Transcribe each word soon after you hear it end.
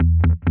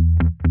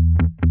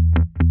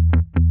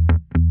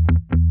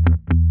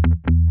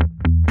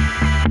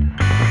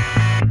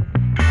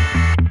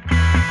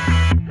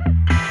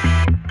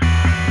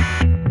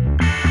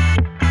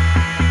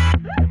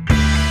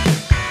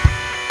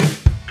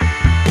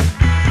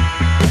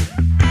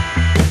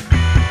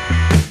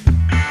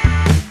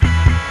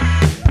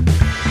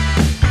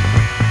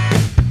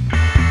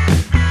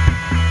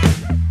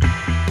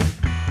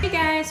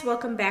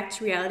back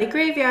to Reality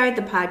Graveyard,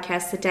 the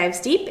podcast that dives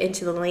deep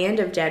into the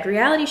land of dead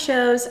reality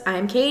shows.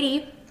 I'm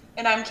Katie.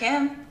 And I'm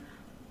Kim.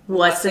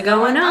 What's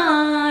going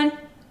on?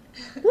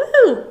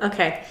 Woo!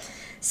 Okay,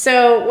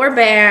 so we're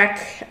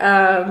back.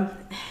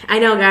 I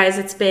know, guys,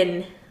 it's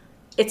been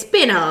I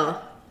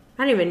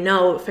don't even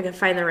know if I can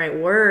find the right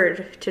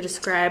word to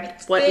describe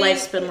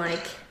life's been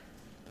like.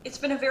 It's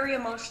been a very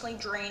emotionally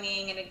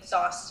draining and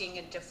exhausting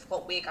and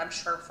difficult week, I'm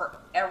sure, for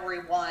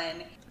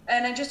everyone.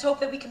 And I just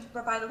hope that we can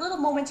provide a little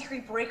momentary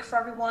break for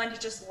everyone to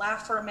just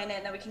laugh for a minute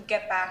and then we can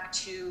get back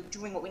to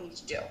doing what we need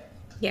to do.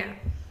 Yeah.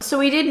 So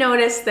we did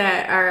notice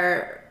that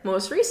our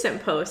most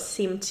recent posts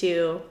seem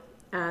to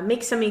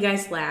make some of you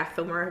guys laugh,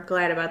 and we're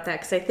glad about that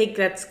because I think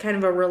that's kind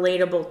of a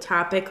relatable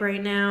topic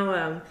right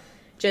now.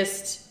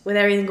 Just with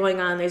everything going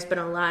on, there's been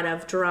a lot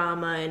of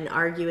drama and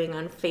arguing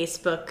on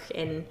Facebook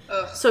and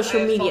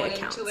social media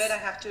accounts. I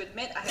have to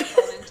admit, I have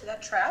fallen into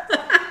that trap,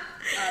 but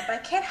I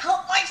can't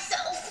help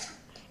myself.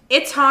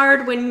 It's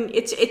hard when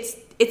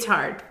it's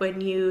hard when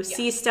you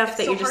see stuff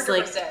that you're just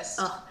like,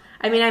 oh.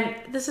 I mean,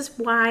 this is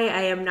why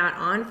I am not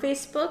on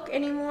Facebook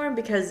anymore,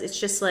 because it's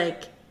just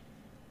like,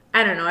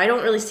 I don't know. I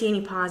don't really see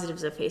any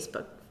positives of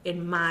Facebook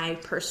in my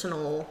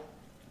personal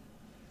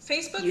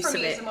Facebook use for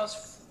me of is the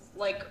most,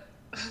 like,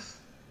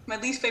 my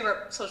least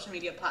favorite social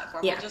media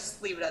platform. Yeah. We'll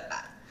just leave it at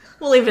that.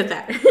 We'll leave it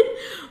at that.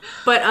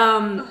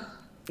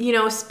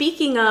 But,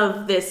 speaking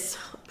of this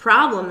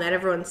problem that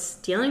everyone's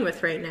dealing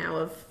with right now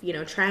of,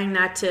 trying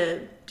not to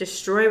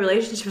destroy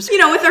relationships,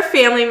 with their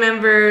family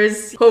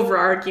members over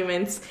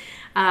arguments,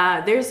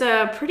 there's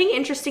a pretty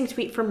interesting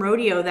tweet from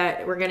Rodeo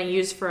that we're going to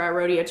use for our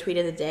Rodeo tweet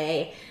of the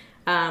day.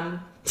 And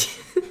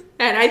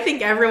I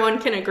think everyone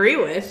can agree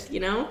with,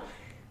 So.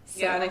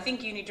 Yeah, and I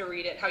think you need to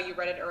read it how you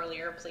read it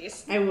earlier,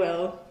 please. I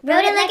will.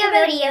 Rode it like a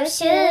rodeo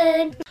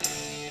should.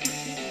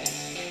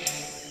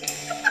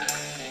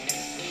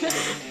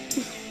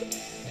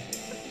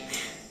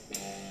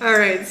 All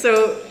right,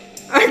 so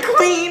our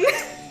queen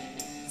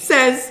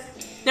says,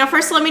 now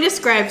first let me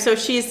describe. So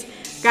she's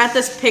got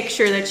this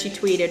picture that she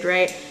tweeted,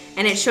 right?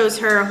 And it shows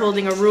her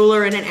holding a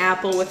ruler and an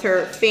apple with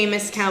her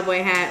famous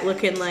cowboy hat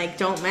looking like,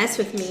 don't mess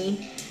with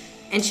me.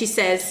 And she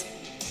says,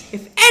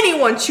 if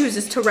anyone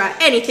chooses to write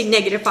anything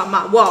negative on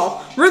my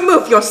wall,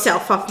 remove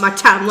yourself off my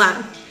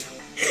timeline.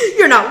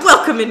 You're not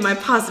welcome in my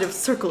positive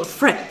circle of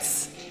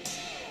friends.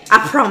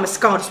 I promise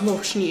God is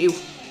watching you.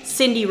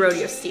 Cindy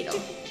Rodeo Steele.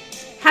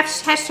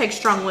 Hashtag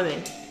strong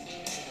women.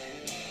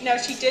 No,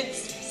 she did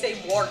say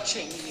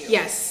watching you.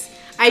 Yes.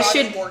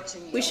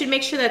 We should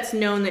make sure that's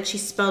known that she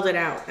spelled it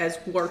out as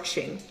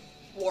warching.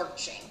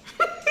 Warching.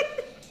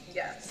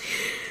 Yes.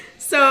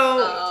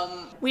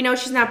 So, we know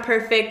she's not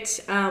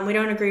perfect. We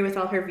don't agree with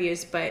all her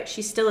views, but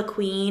she's still a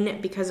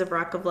queen because of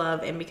Rock of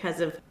Love and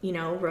because of,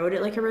 rode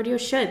it like a rodeo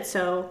should.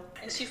 So.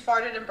 And she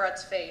farted in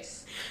Brett's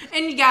face.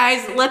 And you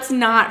guys, let's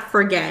not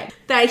forget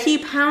that he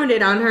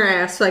pounded on her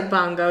ass like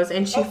bongos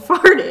and she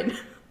farted.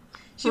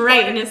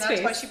 Right in his face.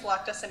 That's why she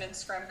blocked us on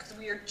Instagram, because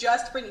we are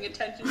just bringing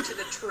attention to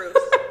the truth.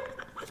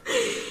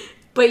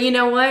 But you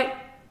know what?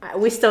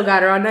 We still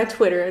got her on that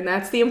Twitter, and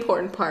that's the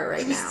important part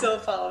right now. We still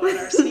following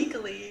her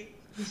sneakily.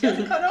 She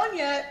hasn't caught on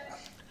yet.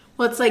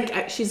 Well, it's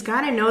like she's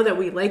got to know that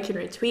we like and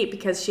retweet,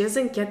 because she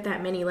doesn't get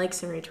that many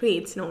likes and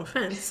retweets, no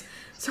offense.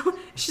 So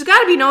she's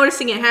got to be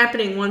noticing it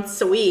happening once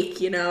a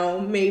week,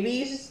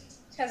 maybe. She just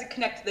hasn't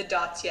connected the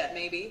dots yet,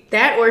 maybe.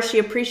 That, or she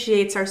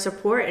appreciates our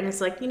support and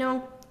is like,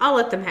 I'll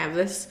let them have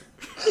this.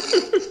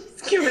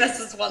 It's giving us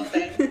this one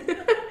thing.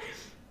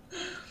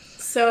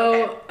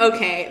 So,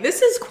 okay,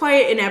 this is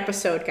quite an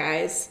episode,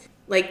 guys.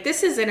 Like,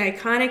 this is an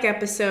iconic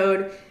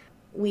episode.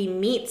 We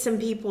meet some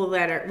people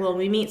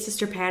we meet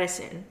Sister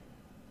Patterson.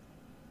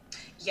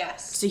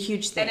 Yes. It's a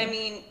huge thing. And I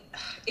mean,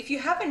 if you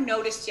haven't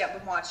noticed yet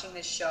when watching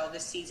this show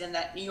this season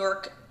that New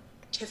York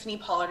Tiffany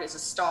Pollard is a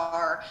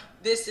star,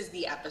 this is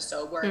the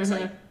episode where it's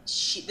like,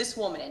 this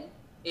woman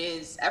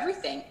is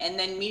everything. And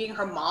then meeting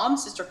her mom,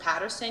 Sister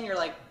Patterson, you're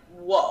like,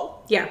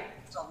 whoa. Yeah.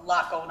 There's a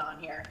lot going on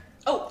here.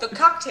 Oh, the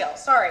cocktail.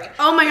 Sorry.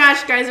 Oh my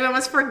gosh, guys, I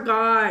almost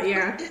forgot.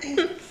 Yeah.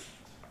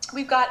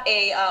 We've got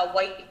a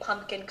white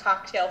pumpkin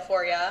cocktail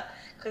for you,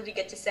 because we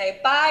get to say,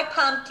 bye,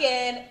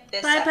 pumpkin,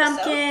 this Bye, episode.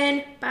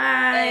 pumpkin.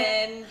 Bye.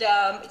 And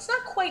it's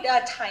not quite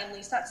timely.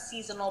 It's not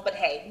seasonal, but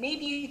hey,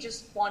 maybe you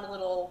just want a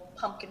little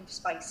pumpkin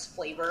spice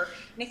flavor.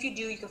 And if you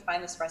do, you can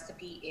find this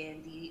recipe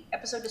in the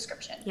episode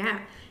description. Yeah.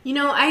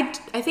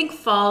 I think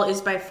fall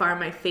is by far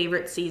my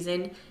favorite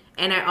season.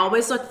 And I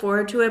always look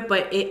forward to it,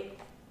 but it,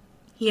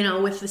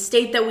 with the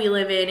state that we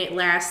live in, it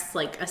lasts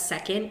like a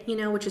second,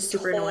 which is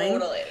super annoying.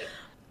 Totally.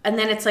 And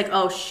then it's like,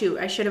 oh shoot,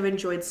 I should have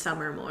enjoyed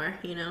summer more,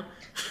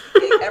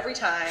 Every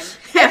time,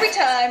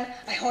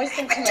 I always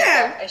think to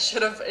myself, I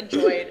should have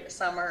enjoyed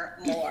summer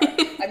more.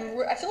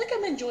 I feel like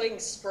I'm enjoying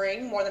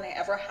spring more than I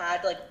ever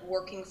had, like,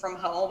 working from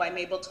home. I'm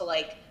able to,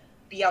 like,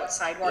 be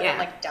outside more. I'm,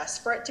 like,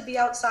 desperate to be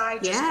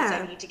outside just because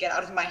I need to get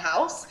out of my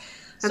house.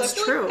 So I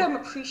feel like I'm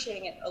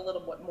appreciating it a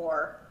little bit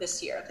more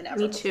this year than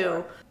ever before. Me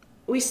too.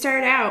 We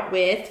start out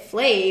with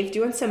Flav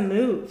doing some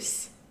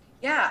moves.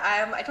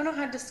 Yeah, I don't know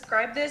how to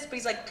describe this, but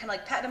he's like kind of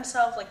like patting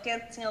himself, like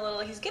dancing a little.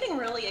 He's getting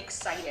really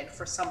excited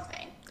for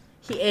something.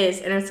 He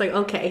is, and it's like,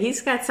 okay,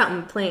 he's got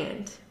something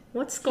planned.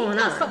 What's going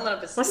on? Something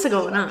up his What's sleeve,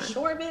 going on? I'm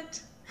sure of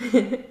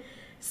it.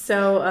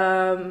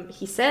 So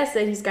he says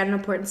that he's got an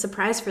important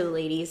surprise for the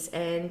ladies,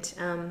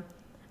 and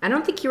I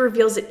don't think he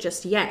reveals it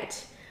just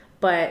yet.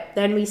 But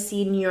then we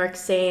see New York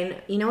saying,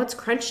 you know, it's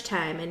crunch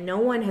time, and no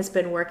one has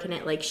been working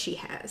it like she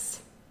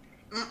has.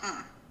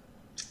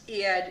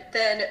 And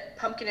then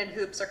Pumpkin and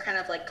Hoops are kind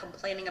of like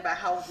complaining about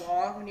how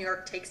long New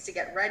York takes to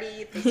get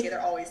ready. They say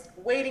they're always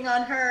waiting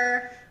on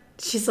her.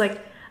 She's like,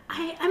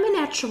 I'm a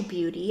natural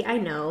beauty, I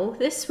know.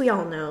 This we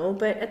all know.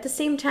 But at the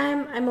same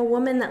time, I'm a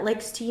woman that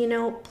likes to, you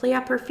know, play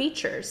up her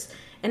features.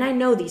 And I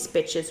know these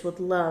bitches would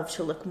love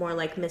to look more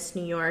like Miss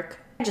New York.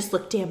 I just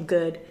look damn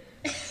good.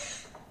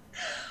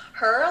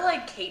 Her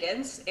like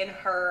cadence in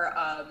her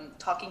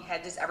talking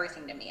heads is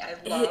everything to me. I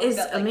love it is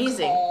that like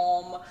amazing.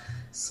 Calm,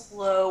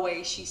 slow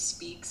way she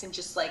speaks and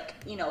just like,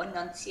 you know,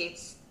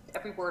 enunciates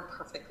every word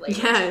perfectly.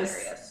 Yes.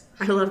 It's hilarious.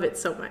 I love it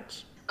so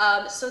much.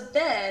 So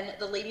then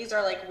the ladies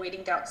are like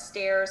waiting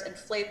downstairs and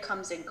Flav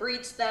comes and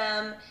greets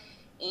them,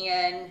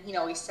 and you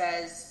know, he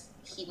says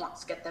he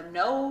wants to get them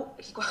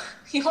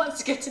he wants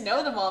to get to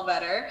know them all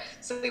better,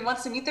 so he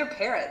wants to meet their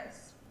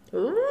parents.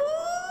 Ooh,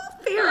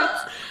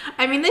 parents.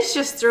 I mean, this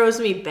just throws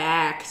me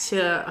back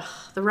to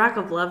the Rock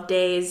of Love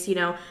days. You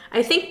know,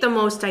 I think the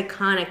most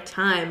iconic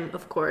time,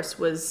 of course,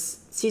 was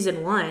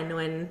season 1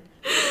 when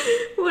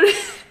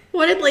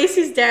what did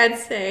Lacey's dad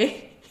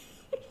say?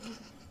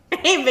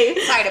 Hey, baby.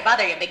 Sorry to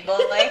bother you, big boy.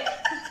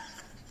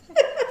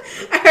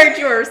 I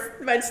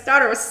heard my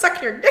daughter was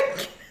sucking your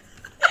dick.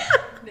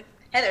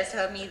 Heather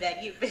told me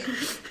that you've been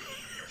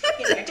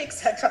getting your dick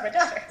sucked from her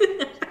daughter.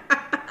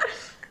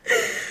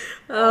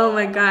 Oh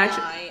my gosh.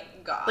 My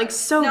God. Like,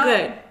 so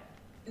good.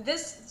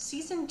 This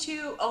season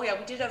 2, oh yeah,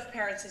 we did have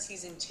parents in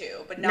season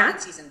 2, but not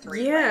in season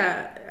 3.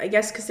 Yeah, right? I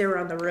guess because they were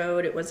on the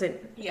road, it wasn't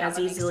as that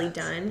makes easily sense.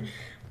 done.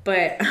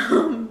 But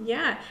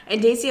yeah,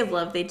 and Daisy of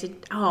Love, they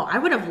did. Oh, I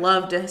would have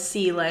loved to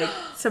see like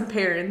some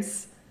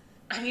parents.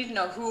 I need to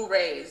know who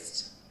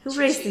raised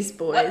These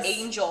boys. What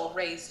angel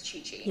raised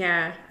Chi-Chi?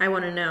 Yeah, I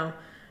want to know.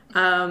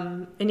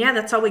 And yeah,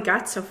 that's all we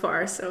got so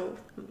far. So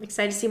I'm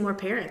excited to see more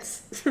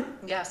parents.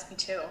 Yes, me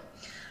too.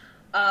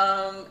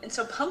 And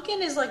so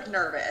Pumpkin is like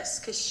nervous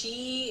because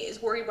she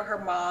is worried what her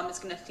mom is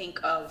going to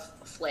think of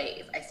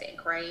Flav, I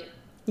think, right?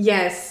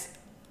 Yes.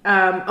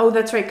 Oh,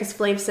 that's right, because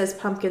Flav says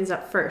Pumpkin's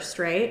up first,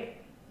 right?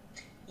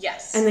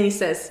 Yes. And then he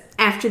says,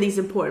 after these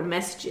important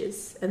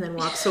messages, and then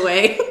walks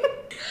away.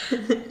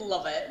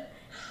 Love it.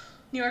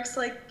 New York's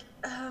like,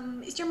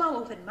 is your mom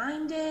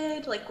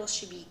open-minded? Like, will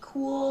she be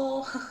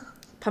cool?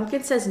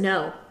 Pumpkin says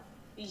no.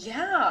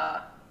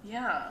 Yeah.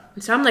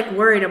 So I'm like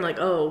worried. I'm like,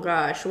 oh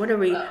gosh, what are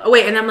we? Oh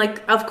wait, and I'm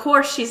like, of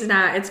course she's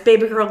not. It's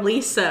baby girl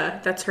Lisa.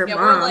 That's her mom.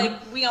 We're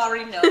like, we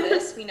already know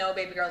this. We know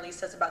baby girl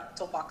Lisa's about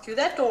to walk through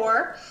that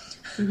door.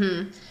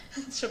 Mm-hmm.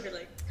 She'll be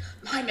like,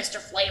 my Mr.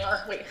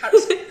 Flavor. Wait, how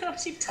does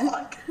she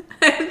talk?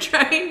 I'm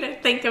trying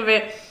to think of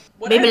it.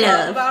 What baby I love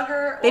love about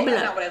her, baby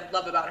not love. what I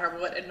love about her, but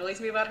what annoys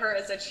me about her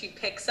is that she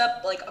picks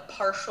up like a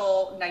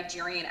partial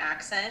Nigerian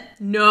accent.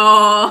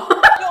 No.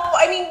 No,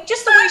 I mean,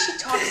 just the way she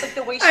talks, like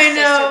the way she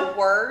says certain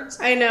words.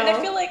 I know. And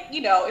I feel like, you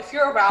know, if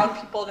you're around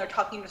people and they're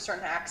talking in a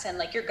certain accent,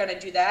 like you're gonna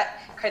do that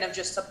kind of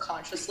just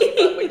subconsciously.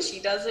 But when she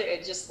does it,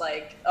 it's just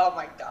like, oh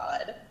my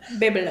God.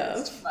 Baby love.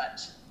 It's too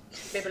much.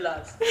 Baby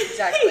love.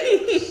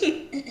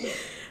 Exactly.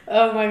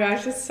 Oh my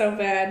gosh, it's so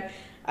bad.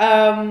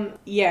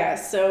 Yeah,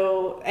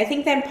 so I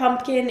think then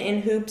Pumpkin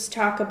and Hoops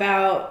talk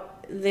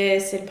about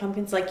this, and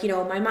Pumpkin's like, you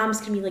know, my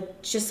mom's gonna be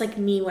like just like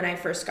me when I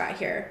first got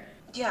here.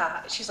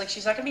 Yeah, she's like,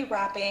 she's not gonna be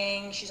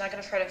rapping, she's not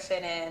gonna try to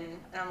fit in.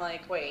 And I'm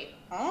like, wait,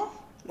 huh?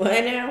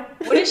 What now?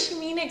 What does she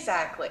mean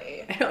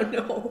exactly? I don't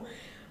know.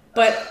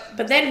 But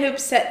then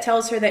Hoops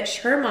tells her that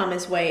her mom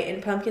is white,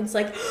 and Pumpkin's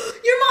like,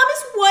 your mom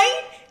is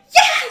white?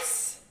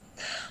 Yes!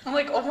 I'm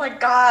like, oh my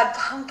God,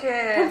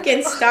 Pumpkin.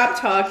 Pumpkin, stop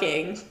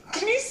talking.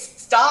 Can you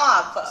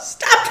stop?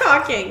 Stop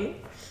talking.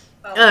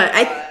 Oh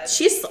my God.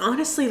 She's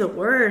honestly the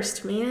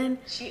worst, man.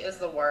 She is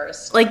the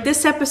worst. Like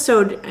this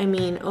episode, I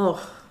mean,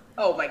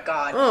 Oh my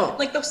God. Oh.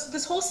 Like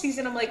this whole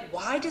season, I'm like,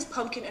 why does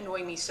Pumpkin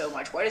annoy me so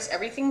much? Why does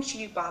everything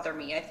she do bother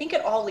me? I think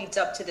it all leads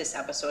up to this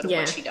episode of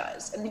what she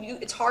does. And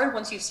it's hard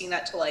once you've seen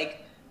that to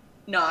like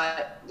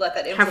not let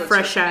that influence have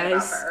fresh you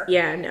eyes. about her.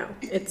 Yeah, no.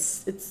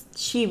 It's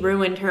she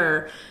ruined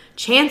her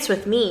chance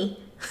with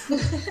me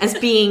as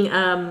being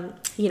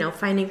you know,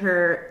 finding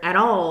her at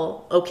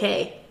all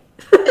okay.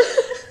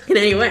 In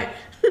any way.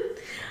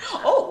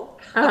 Oh.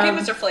 Okay,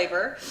 Mr.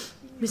 Flavor.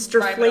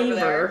 Mr. Right over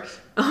there.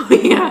 Flavor. Oh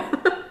yeah.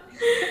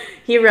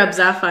 He rubs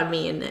off on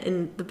me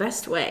in the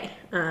best way.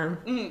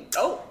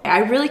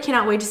 I really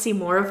cannot wait to see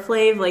more of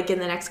Flav like in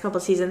the next couple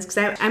of seasons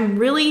because I'm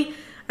really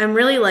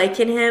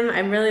liking him. I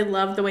really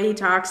love the way he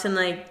talks and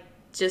like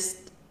just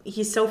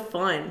he's so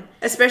fun,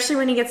 especially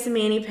when he gets the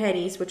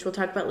mani-pedis, which we'll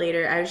talk about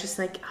later. I was just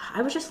like,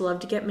 I would just love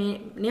to get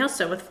nails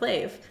done with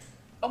Flav.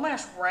 Oh my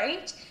gosh,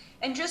 right?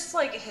 And just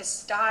like his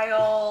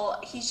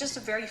style, he's just a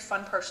very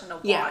fun person to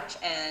watch.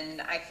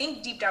 And I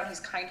think deep down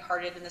he's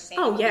kind-hearted in the same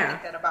way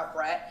like that about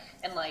Brett.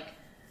 And like,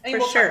 I mean,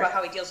 we'll talk about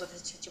how he deals with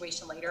his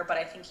situation later, but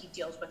I think he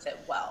deals with it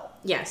well.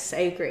 Yes,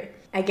 I agree.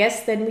 I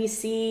guess then we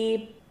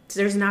see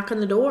there's a knock on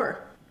the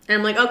door. And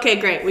I'm like, okay,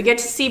 great. We get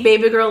to see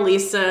baby girl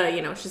Lisa.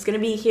 You know, she's going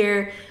to be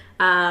here.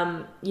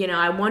 You know,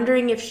 I'm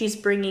wondering if she's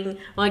bringing...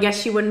 Well, I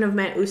guess she wouldn't have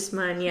met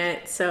Usman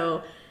yet,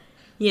 so...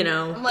 You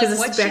know, I'm like,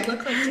 what she looked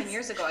like 10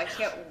 years ago. I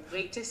can't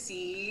wait to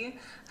see.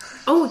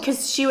 Oh,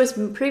 because she was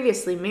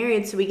previously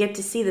married, so we get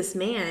to see this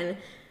man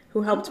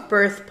who helped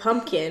birth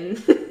Pumpkin.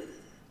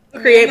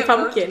 Create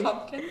Pumpkin.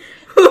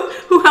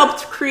 Who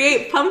helped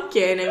create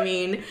Pumpkin, I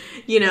mean,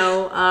 you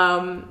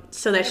know,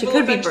 so that she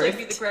could be birthed. Will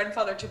eventually be the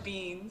grandfather to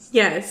Beans.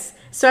 Yes.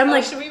 So I'm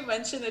like... Should we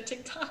mention a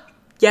TikTok?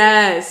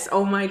 Yes.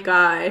 Oh my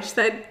gosh.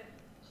 That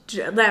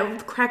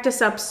cracked us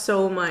up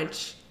so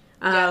much.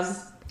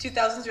 Yes.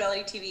 2000s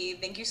reality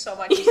TV. Thank you so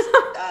much. You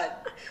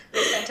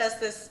sent us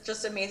this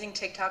just amazing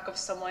TikTok of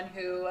someone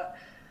who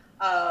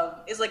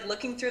is like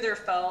looking through their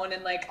phone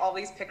and like all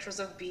these pictures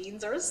of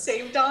Beans are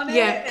saved on it.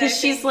 Yeah, because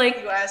she's like...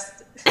 You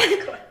asked...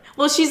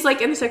 Well, she's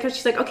like, in the second,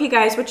 she's like, okay,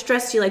 guys, which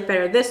dress do you like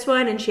better? This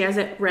one? And she has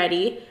it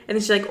ready. And then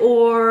she's like,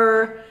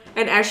 or...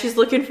 And as she's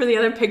looking for the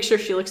other picture,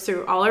 she looks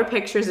through all her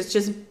pictures. It's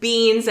just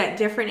Beans at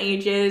different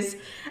ages.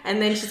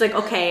 And then she's like,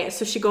 okay.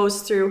 So she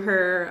goes through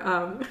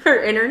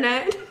her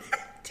internet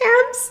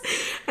tabs.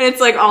 And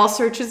it's like all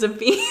searches of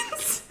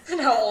Beans.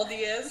 And how old he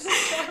is.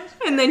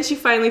 And then she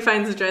finally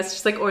finds a dress.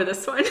 She's like, or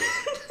this one.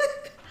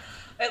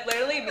 It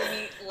literally made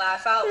me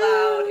laugh out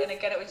loud. And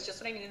again, it was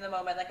just what I needed in the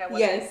moment. Like I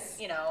wasn't,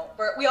 you know,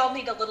 we all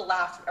need a little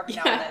laugh every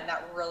now and then.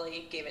 That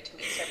really gave it to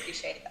me. So I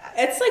appreciate that.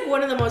 It's like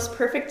one of the most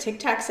perfect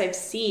TikToks I've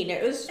seen.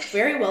 It was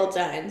very well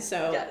done.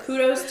 So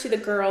kudos to the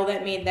girl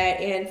that made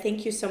that. And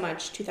thank you so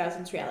much,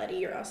 2000s Reality.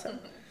 You're awesome.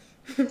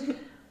 Mm-hmm.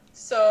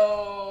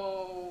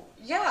 So,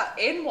 yeah,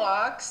 in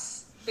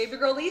walks baby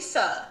girl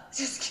Lisa.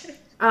 Just kidding.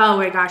 Oh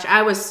my gosh,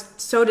 I was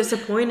so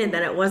disappointed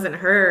that it wasn't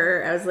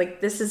her. I was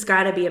like, this has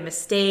got to be a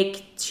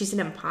mistake. She's an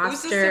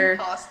imposter. Who's this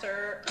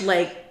imposter?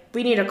 Like,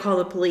 we need to call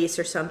the police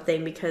or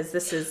something because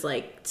this is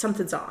like,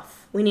 something's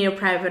off. We need a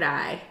private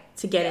eye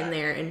to get in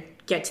there and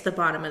get to the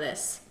bottom of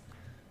this.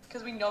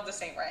 Because we know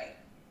this ain't right.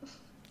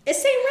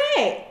 This ain't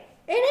right.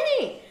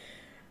 It ain't.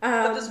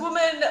 But this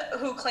woman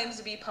who claims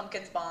to be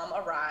Pumpkin's mom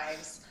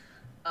arrives.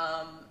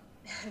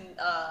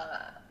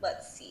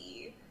 Let's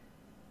see.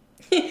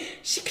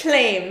 She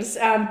claims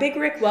Big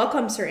Rick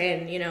welcomes her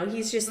in. You know,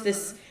 he's just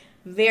this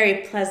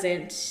very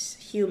pleasant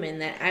human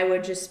that I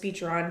would just be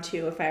drawn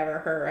to if I were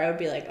her. I would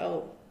be like,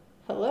 oh,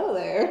 hello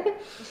there.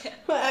 Yeah.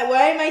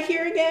 Why am I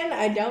here again?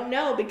 I don't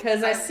know,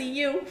 because I see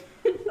you.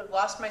 I've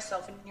lost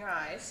myself in your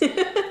eyes.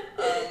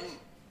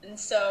 And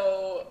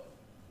so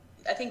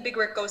I think Big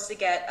Rick goes to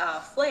get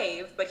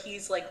Flav, but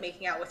he's like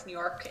making out with New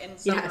York in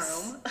some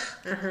room.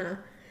 Uh-huh.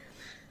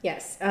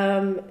 Yes.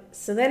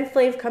 So then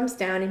Flav comes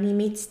down and he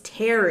meets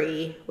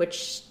Terry,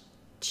 which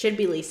should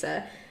be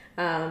Lisa.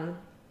 And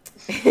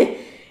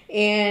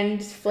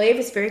Flav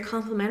is very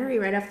complimentary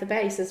right off the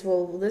bat. He says,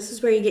 well, this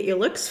is where you get your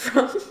looks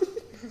from.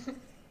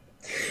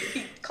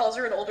 He calls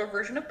her an older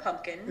version of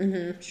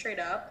Pumpkin, straight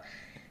up.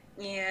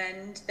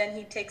 And then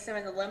he takes them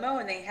in the limo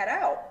and they head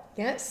out.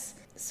 Yes.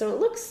 So it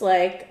looks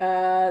like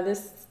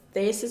this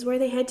is where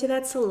they head to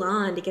that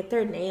salon to get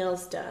their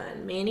nails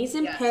done. Manis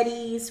and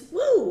petties.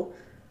 Woo!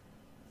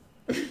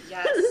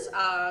 Yes.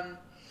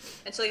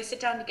 And so they sit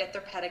down to get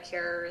their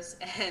pedicures,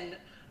 and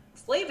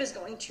Flav is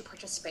going to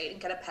participate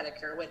and get a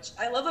pedicure, which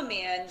I love a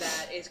man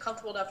that is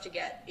comfortable enough to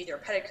get either a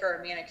pedicure or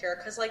a manicure,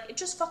 because like it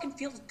just fucking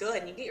feels good.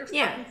 And you get your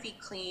fucking feet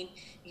clean,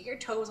 you get your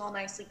toes all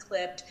nicely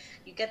clipped,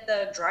 you get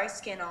the dry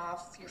skin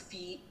off your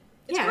feet.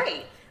 It's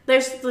great.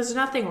 There's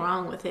nothing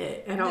wrong with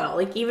it at all.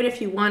 Like even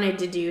if you wanted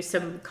to do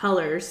some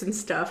colors and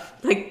stuff,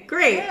 like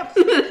great. Yeah,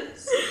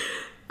 please.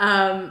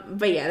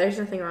 But yeah, there's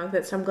nothing wrong with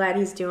it, so I'm glad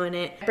he's doing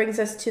it. Brings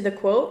us to the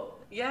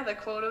quote. Yeah, the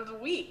quote of the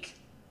week,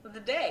 of the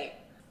day.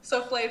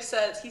 So Flav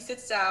says, he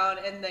sits down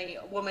and the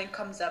woman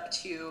comes up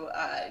to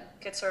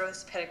get sort of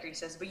this pedigree. He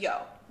says, but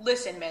yo,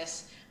 listen,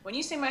 miss, when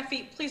you see my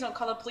feet, please don't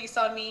call the police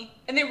on me.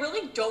 And they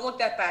really don't look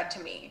that bad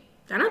to me.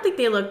 I don't think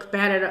they look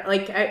bad at all.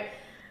 Like,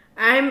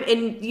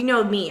 and you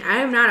know me,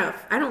 I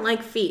don't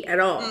like feet at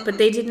all, but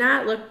they did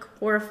not look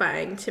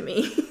horrifying to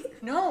me.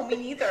 No, me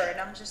neither. And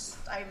I'm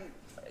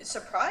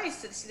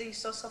surprised to see that he's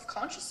so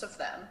self-conscious of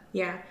them.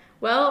 Yeah.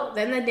 Well,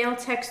 then the nail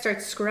tech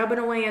starts scrubbing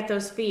away at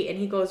those feet, and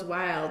he goes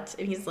wild,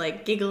 and he's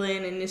like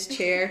giggling in his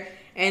chair,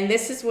 and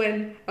this is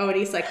when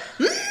Odie's like,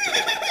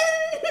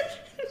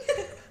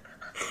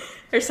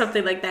 or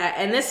something like that,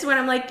 and this is when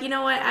I'm like, you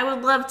know what? I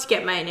would love to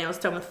get my nails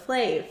done with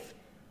Flav.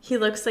 He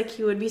looks like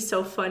he would be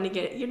so fun to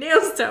get your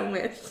nails done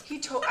with.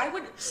 I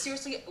would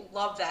seriously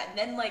love that. And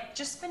then, like,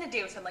 just spend a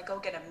day with him. Like, go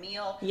get a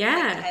meal.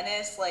 Yeah. Play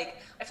tennis. Like,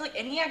 I feel like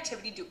any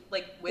activity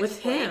with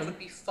him would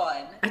be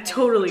fun. I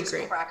totally agree.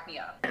 Just crack me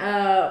up.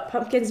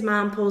 Pumpkin's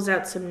mom pulls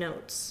out some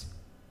notes.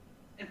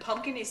 And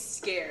Pumpkin is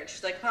scared.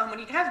 She's like, Mom, what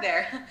do you have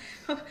there?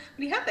 What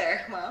do you have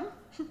there, Mom?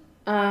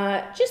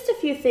 Just a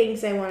few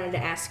things I wanted to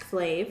ask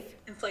Flav.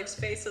 And Flav's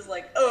face is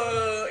like,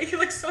 oh, he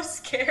looks so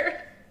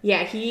scared.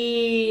 Yeah,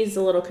 he's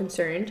a little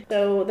concerned.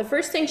 So the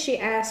first thing she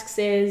asks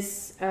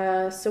is,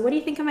 so what do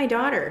you think of my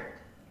daughter?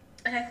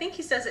 And I think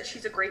he says that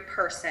she's a great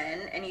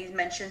person, and he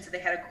mentions that they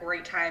had a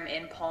great time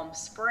in Palm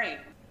Springs.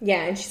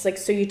 Yeah, and she's like,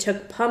 so you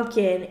took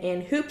Pumpkin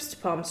and Hoops to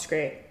Palm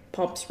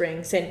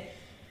Springs, and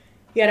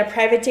you had a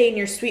private date in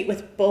your suite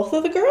with both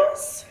of the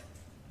girls?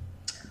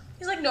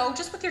 He's like, no,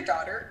 just with your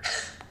daughter.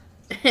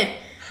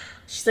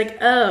 She's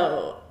like,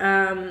 oh.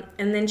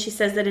 And then she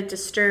says that it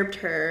disturbed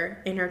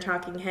her in her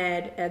talking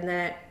head, and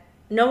that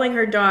knowing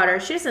her daughter,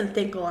 she doesn't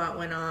think a lot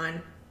went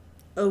on.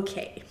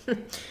 Okay. I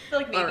feel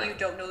like maybe you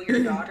don't know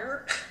your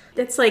daughter.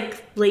 That's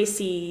like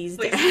Lacey's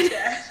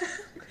dad.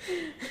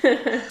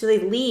 So they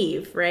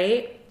leave,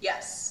 right?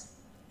 Yes.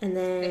 And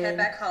then they head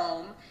back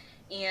home,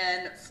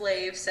 and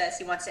Flav says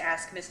he wants to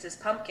ask Mrs.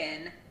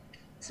 Pumpkin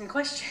some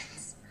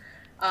questions.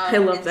 I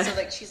love that. So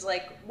like she's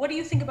like, what do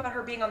you think about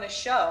her being on the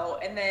show?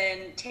 And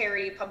then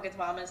Terry, Pumpkin's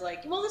mom, is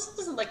like, well, this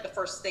isn't like the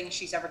first thing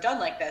she's ever done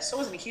like this, so it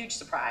wasn't a huge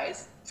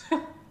surprise.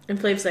 And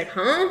Flav's like,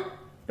 huh?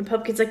 And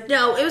Pumpkin's like,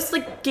 no, it was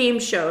like game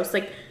shows,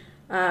 like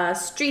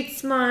Street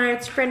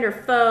Smarts, Friend or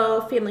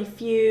Foe, Family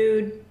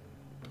Feud,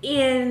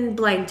 and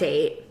Blind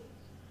Date.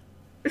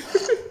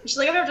 She's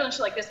like, I've never done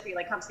shit like this where you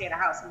like come stay in a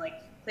house. And like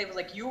Flav was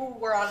like, you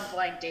were on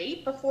Blind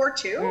Date before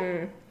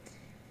too?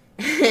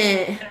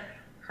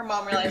 Her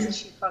mom realizes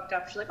she fucked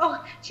up. She's like,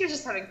 oh, she was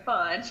just having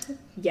fun.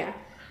 Yeah.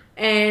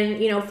 And,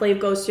 Flav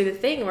goes through the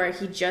thing where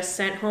he just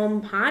sent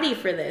home Hottie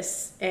for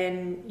this.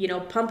 And,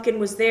 Pumpkin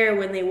was there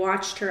when they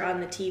watched her on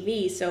the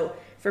TV. So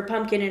for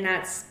Pumpkin to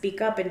not speak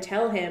up and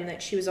tell him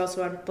that she was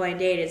also on Blind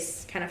Date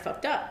is kind of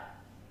fucked up.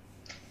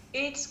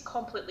 It's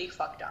completely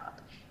fucked up.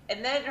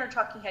 And then in her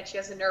talking head, she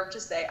has the nerve to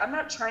say, I'm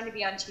not trying to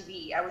be on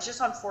TV. I was just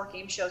on 4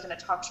 game shows and a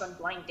talk show on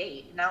Blind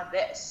Date. And now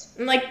this.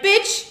 I'm like,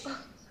 bitch,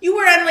 you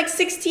were on like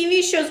 6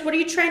 TV shows. What are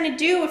you trying to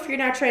do if you're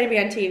not trying to be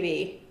on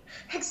TV?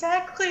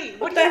 Exactly.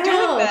 What the are you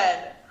hell? doing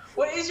then?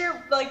 What is your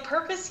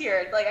purpose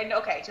here? Like, I know,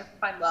 okay, to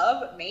find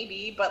love,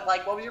 maybe, but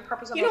like, what was your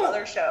purpose on those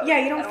other shows? Yeah,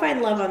 you don't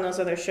find love on those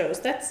other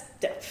shows.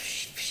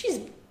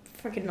 She's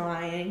freaking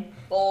lying.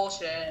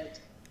 Bullshit.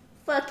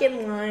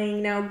 Fucking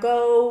lying. Now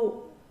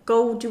go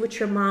do what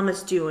your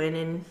mama's doing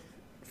and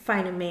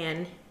find a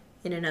man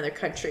in another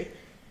country.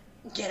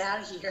 Get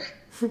out of here.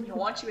 We don't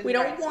want you in We the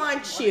don't United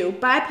want States you.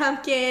 Bye,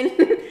 Pumpkin.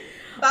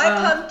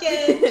 Bye,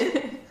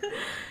 Pumpkin.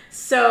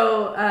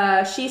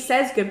 So she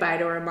says goodbye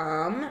to her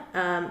mom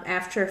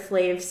after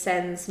Flav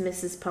sends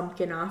Mrs.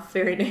 Pumpkin off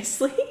very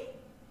nicely.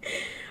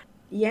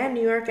 Yeah,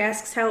 New York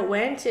asks how it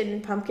went,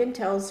 and Pumpkin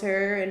tells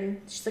her,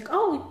 and she's like,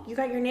 oh, you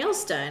got your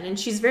nails done. And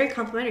she's very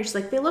complimentary. She's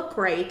like, they look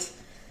great.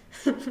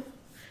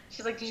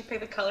 She's like, did you pay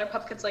the color?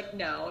 Pumpkin's like,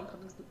 no.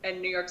 And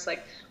New York's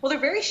like, well, they're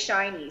very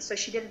shiny. So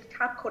she did a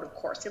top coat, of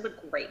course. They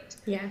look great.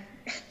 Yeah.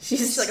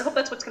 She's like, I hope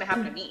that's what's going to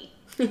happen to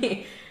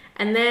me.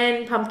 And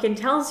then Pumpkin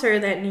tells her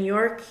that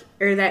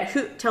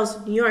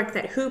tells New York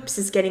that Hoops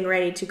is getting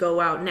ready to go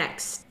out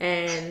next.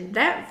 And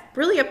that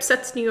really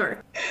upsets New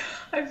York.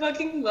 I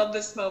fucking love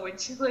this moment.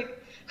 She's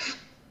like,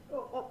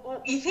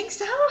 you think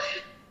so?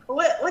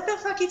 What the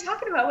fuck are you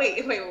talking about?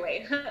 Wait.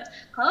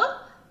 Huh?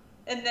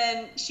 And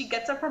then she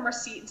gets up from her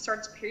seat and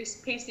starts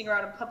pacing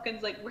around, and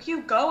Pumpkin's like, where are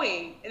you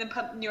going? And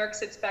then New York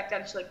sits back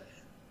down and she's like,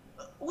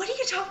 what are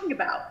you talking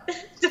about?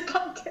 To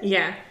Pumpkin.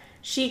 Yeah.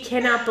 She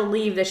cannot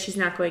believe that she's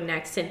not going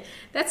next. And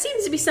that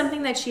seems to be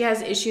something that she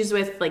has issues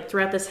with, like,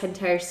 throughout this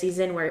entire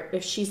season, where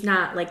if she's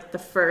not, like, the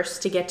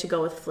first to get to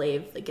go with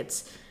Flav, like,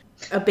 it's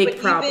a big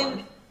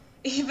problem.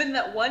 Even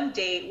that one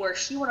date where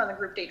she went on the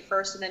group date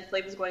first and then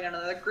Flav was going on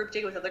another group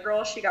date with other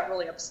girls, she got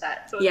really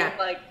upset. So it's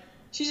like,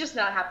 she's just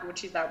not happy when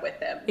she's not with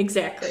him.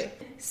 Exactly.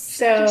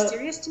 So are you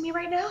serious to me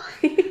right now?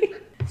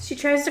 She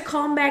tries to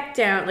calm back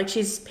down. Like,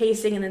 she's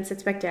pacing and then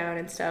sits back down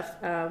and stuff.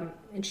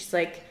 And she's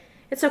like,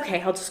 it's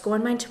okay. I'll just go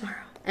on mine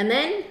tomorrow. And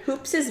then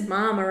Hoops'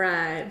 mom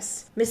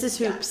arrives. Mrs.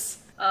 Hoops.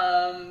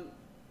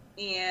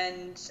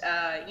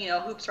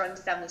 Hoops runs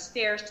down the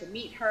stairs to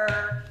meet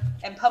her.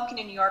 And Pumpkin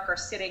and New York are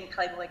sitting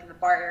kind of like in the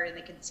bar area,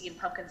 and they can see, and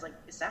Pumpkin's like,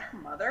 is that her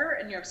mother?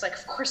 And New York's like,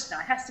 of course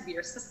not. It has to be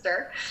her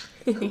sister.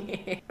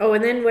 Oh,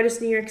 and then what does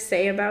New York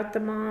say about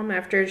the mom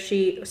after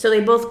so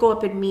they both go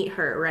up and meet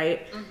her,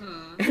 right?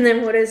 Mm-hmm. And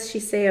then what does she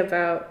say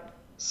about...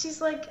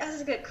 She's like,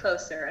 as I get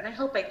closer, and I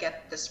hope I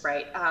get this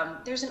right,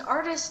 there's an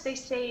artist, they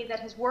say that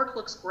his work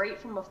looks great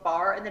from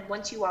afar, and then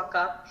once you walk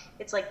up,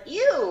 it's like,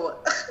 ew!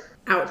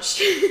 Ouch.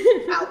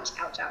 Ouch.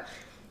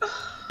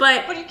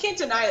 But you can't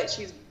deny that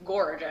she's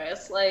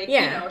gorgeous. Like,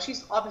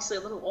 she's obviously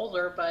a little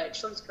older, but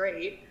she looks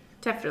great.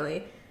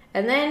 Definitely.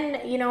 And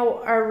then,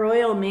 our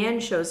royal man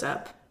shows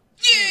up.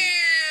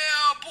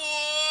 Yeah,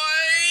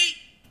 boy!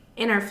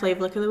 In our Flav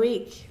Look of the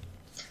Week.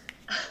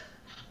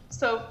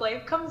 So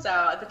Flav comes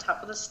out at the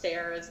top of the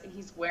stairs, and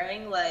he's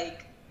wearing,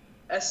 like,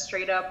 a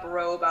straight-up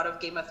robe out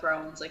of Game of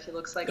Thrones. Like, he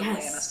looks like a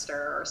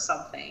Lannister or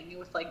something,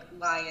 with, like,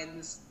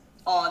 lions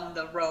on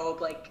the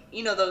robe. Like,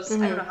 those,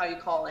 I don't know how you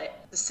call it,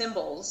 the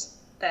symbols.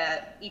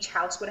 that each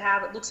house would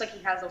have. It looks like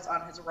he has those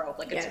on his robe.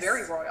 Like, it's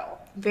very royal.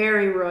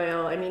 Very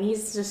royal. I mean,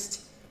 he's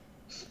just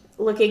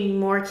looking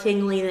more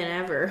kingly than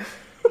ever.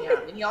 Yeah,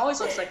 and he always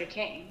looks like a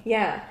king.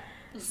 Yeah.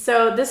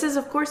 So this is,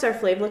 of course, our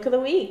Flav look of the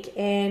week.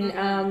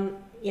 And,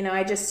 you know,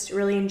 I just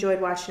really enjoyed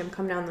watching him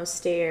come down those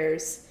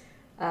stairs.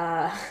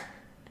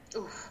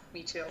 Oof,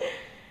 me too.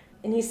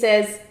 And he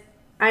says,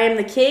 I am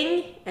the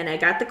king, and I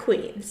got the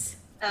queens.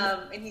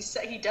 And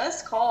he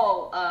does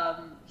call,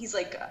 he's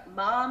like,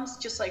 mom's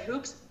just like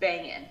Hoops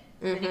banging.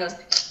 And he goes,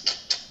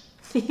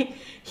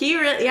 he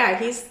really, yeah,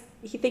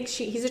 he thinks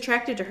he's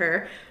attracted to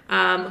her.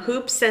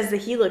 Hoops says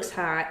that he looks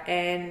hot,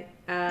 and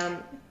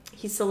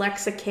he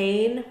selects a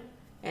cane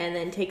and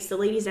then takes the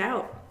ladies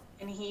out.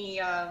 And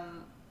he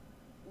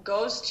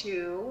goes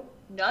to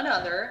none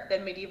other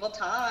than medieval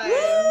times.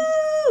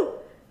 Woo!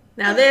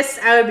 Now this,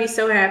 I would be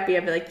so happy.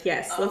 I'd be like,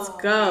 yes, let's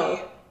go.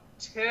 Me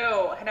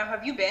too. Now,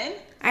 have you been?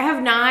 I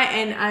have not,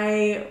 and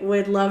I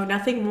would love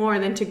nothing more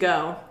than to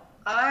go.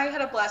 I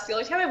had a blast. The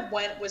only time I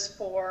went was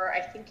for,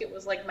 I think it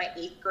was like my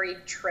 8th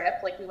grade trip.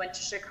 Like, we went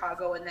to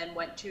Chicago and then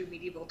went to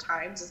medieval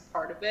times as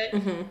part of it.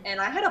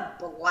 And I had a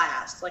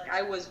blast. Like,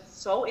 I was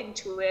so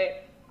into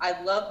it.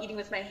 I love eating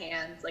with my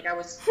hands. Like,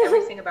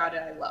 everything about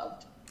it I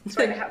loved.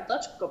 So I'd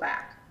love to go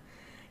back.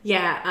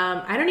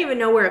 Yeah, I don't even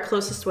know where our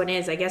closest one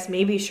is. I guess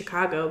maybe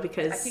Chicago,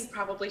 because... I think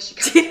probably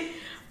Chicago.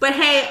 But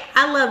hey,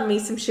 I love me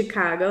some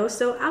Chicago,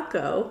 so I'll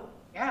go.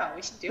 Yeah,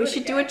 we should do it. We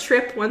should do a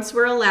trip once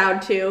we're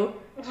allowed to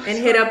and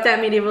hit up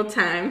that medieval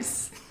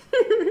times.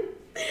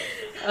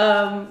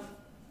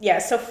 Yeah,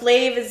 so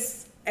Flav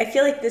is... I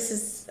feel like this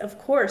is, of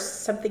course,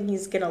 something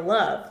he's going to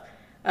love.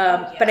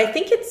 But I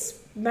think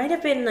might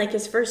have been like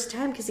his first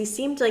time, because he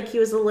seemed like he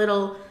was a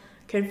little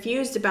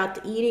confused about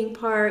the eating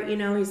part. You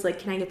know, he's like,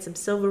 can I get some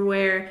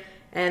silverware?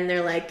 And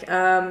they're like,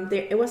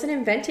 it wasn't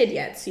invented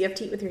yet, so you have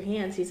to eat with your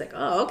hands. He's like,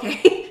 oh,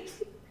 okay.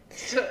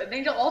 So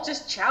they all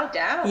just chow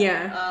down.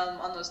 Yeah.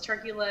 On those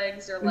turkey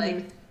legs. Or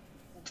like,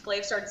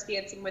 Flav starts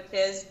dancing with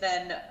his,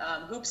 then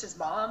Hoops'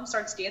 mom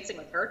starts dancing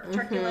with her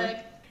turkey leg.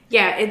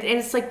 Yeah, and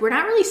it's like, we're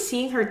not really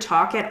seeing her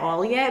talk at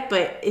all yet,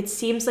 but it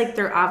seems like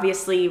they're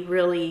obviously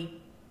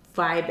really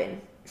vibing.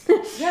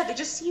 Yeah, they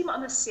just seem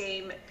on the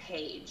same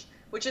page,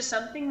 which is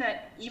something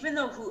that, even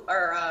though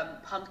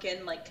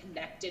Pumpkin like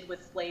connected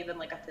with Flav in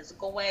like a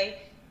physical way,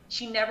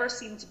 she never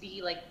seemed to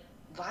be like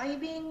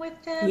vibing with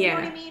him. Yeah. You know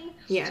what I mean?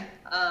 Yeah.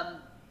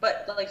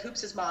 But like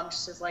Hoops' mom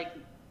just is like,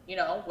 you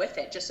know, with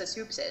it, just as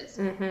Hoops is.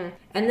 And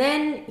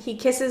then he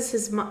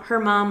kisses her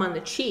mom on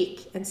the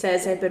cheek and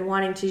says, I've been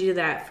wanting to do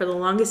that for the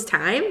longest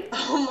time.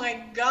 Oh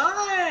my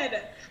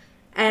god!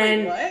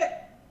 And wait, what?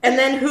 And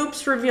then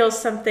Hoops reveals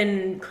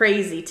something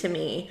crazy to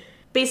me.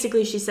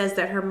 Basically, she says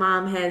that her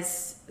mom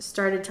has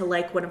started to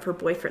like one of her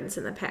boyfriends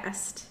in the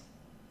past.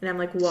 And I'm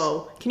like,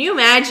 whoa. Can you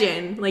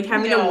imagine, like,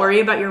 having to worry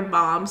about your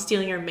mom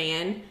stealing your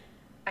man?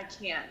 I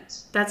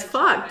can't. That's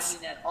fucked. I can't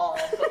imagine at all.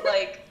 But,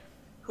 like,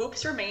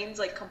 Hoops remains,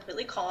 like,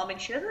 completely calm,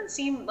 and she doesn't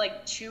seem,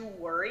 like, too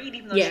worried,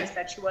 even though she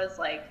said she was,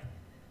 like,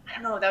 I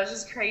don't know, that was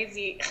just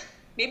crazy.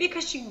 Maybe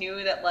because she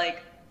knew that,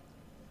 like,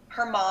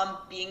 her mom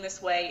being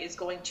this way is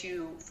going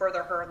to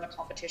further her in the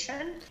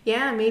competition.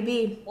 Yeah,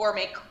 maybe. Or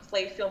make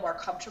Flav feel more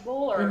comfortable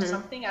or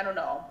something. I don't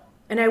know.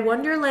 And I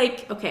wonder,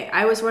 like, okay,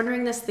 I was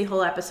wondering this the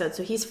whole episode.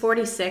 So he's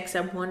 46.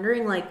 I'm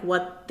wondering, like,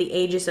 what the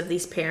ages of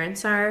these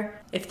parents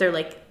are. If they're,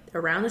 like,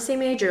 around the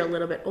same age or a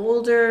little bit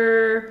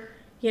older.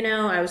 You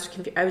know, I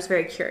was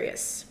very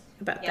curious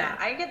about that. Yeah,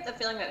 I get the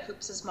feeling that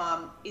Hoops'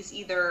 mom is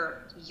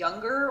either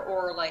younger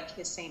or, like,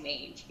 his same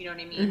age. You know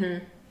what I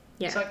mean?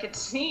 Yeah. So I could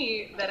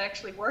see that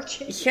actually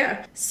working.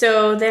 Yeah.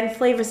 So then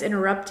Flav is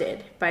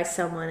interrupted by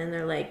someone, and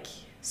they're like,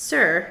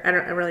 sir, I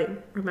don't really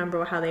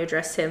remember how they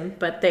address him,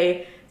 but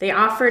they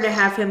offer to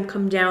have him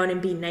come down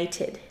and be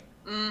knighted.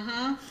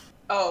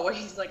 Oh, where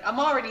he's like, I'm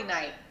already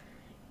knight.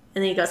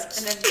 And then he goes,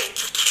 and then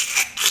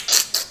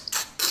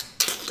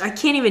I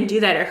can't even do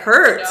that. It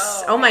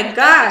hurts. No, oh my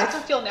God. It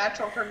doesn't feel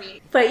natural for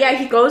me. But yeah,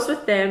 he goes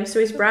with them. So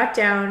he's brought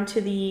down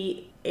to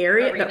the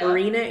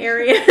arena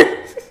area.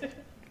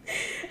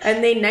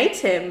 And they knight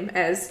him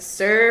as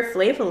Sir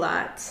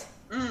Flav-A-Lot.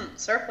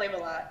 Sir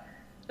Flav-A-Lot.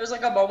 There's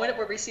like a moment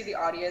where we see the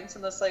audience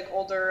and this like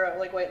older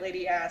like white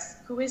lady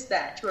asks, "Who is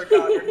that?" to her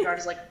daughter. And her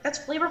daughter's like, "That's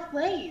Flavor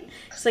Flav."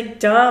 It's like,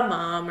 duh,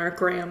 mom or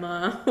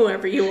grandma,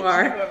 whoever you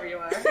are. Whoever you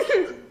are.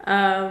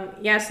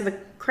 Yeah, so the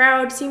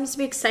crowd seems to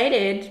be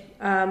excited.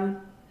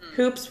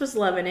 Hoops was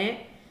loving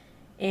it.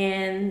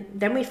 And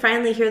then we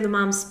finally hear the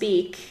mom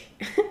speak.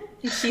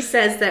 She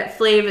says that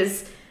Flav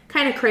is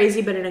kind of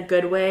crazy, but in a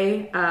good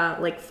way,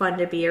 like fun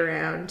to be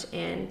around,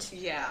 and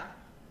yeah,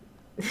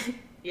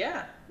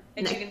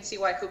 and you can see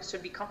why Hoops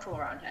would be comfortable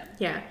around him.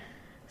 Yeah.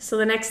 So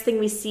the next thing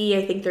we see,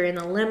 I think they're in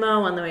the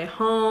limo on the way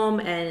home,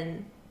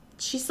 and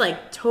she's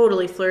like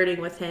totally flirting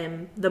with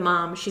him. The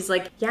mom, she's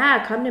like,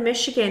 "Yeah, come to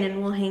Michigan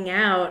and we'll hang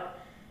out,"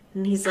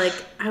 and he's like,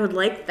 "I would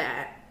like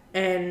that,"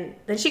 and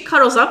then she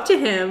cuddles up to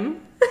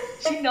him.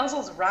 She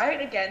nuzzles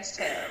right against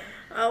him.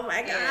 Oh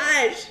my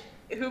gosh.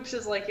 And Hoops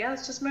is like, "Yeah,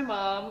 it's just my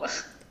mom."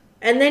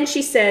 And then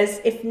she says,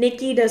 if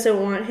Nikki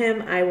doesn't want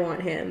him, I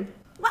want him.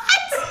 What?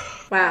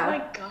 Wow. Oh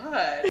my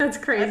god. That's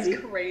crazy.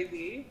 That's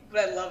crazy.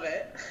 But I love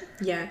it.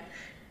 Yeah.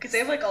 Because they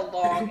have like a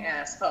long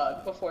ass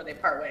hug before they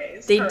part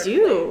ways. They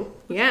do.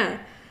 Yeah.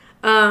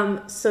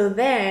 So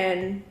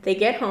then they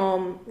get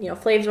home,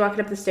 Flav's walking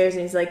up the stairs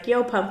and he's like,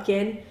 yo,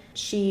 Pumpkin.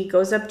 She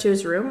goes up to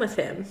his room with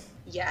him.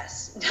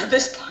 Yes. Now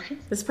this part.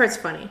 This part's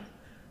funny.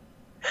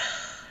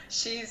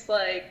 She's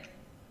like,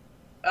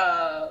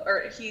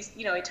 or he's,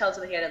 he tells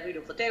her that he had a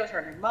beautiful day with her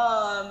and her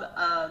mom.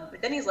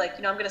 But then he's like,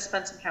 I'm going to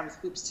spend some time with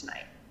Hoops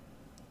tonight.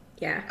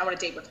 Yeah. I want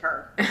to date with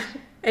her.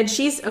 And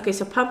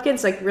so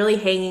Pumpkin's like really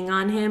hanging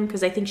on him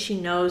because I think she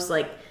knows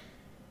like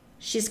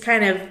she's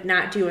kind of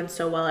not doing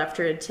so well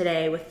after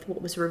today with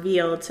what was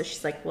revealed. So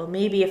she's like, well,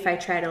 maybe if I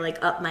try to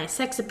like up my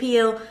sex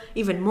appeal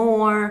even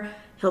more,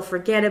 he'll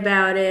forget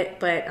about it.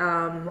 But,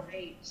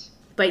 Right.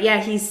 But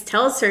yeah, he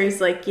tells her, he's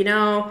like,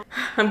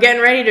 I'm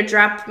getting ready to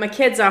drop my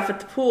kids off at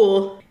the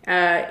pool.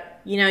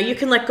 You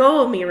can let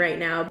go of me right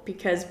now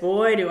because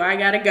boy, do I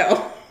gotta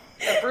go.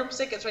 The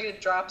broomstick is ready to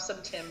drop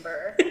some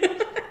timber.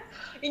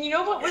 And you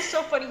know what was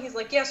so funny? He's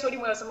like, yeah, so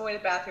anyway, I was on my way to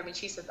the bathroom. And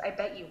she says, I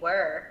bet you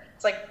were.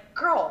 It's like,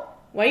 girl.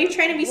 Why are you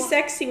trying to be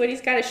sexy when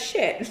he's got a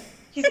shit?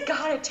 He's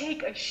got to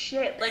take a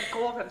shit. Let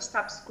go of him.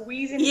 Stop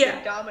squeezing his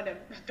abdomen.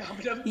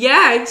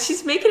 Yeah,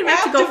 she's making him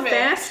have to go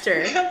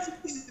faster. Because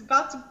he's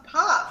about to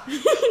pop. Do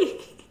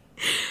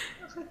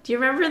you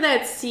remember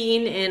that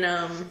scene in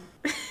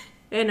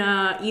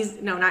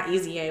not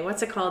Easy A,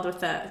 what's it called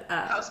with the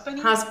House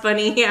Bunny? House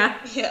Bunny, yeah.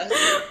 Yes.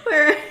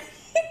 Where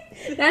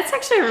that's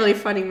actually a really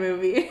funny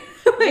movie.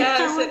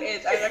 Yes, it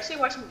is. I was actually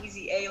watching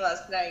Easy A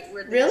last night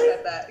where they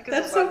said that because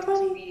That's it was so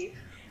on funny. TV.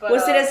 But,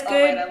 was it as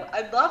good? Man,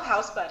 I love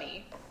House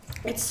Bunny.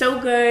 It's so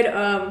good.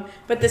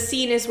 But the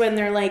scene is when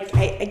they're like,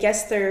 I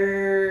guess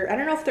they're, I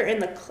don't know if they're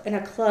in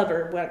a club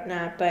or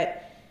whatnot,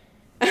 but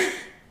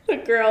the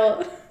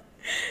girl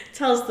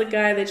tells the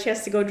guy that she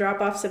has to go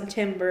drop off some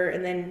timber,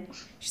 and then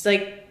she's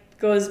like,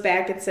 goes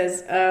back and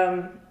says,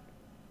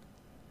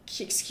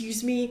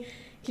 excuse me,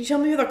 can you tell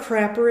me who the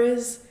crapper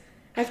is?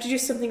 I have to do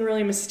something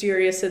really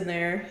mysterious in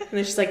there. And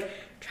then she's like,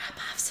 drop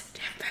off some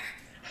timber.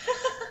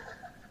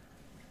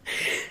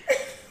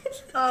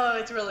 Oh,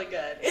 it's really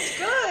good. It's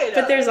good.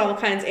 But there's all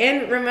kinds.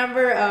 And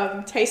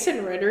remember,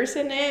 Tyson Ritter's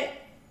in it.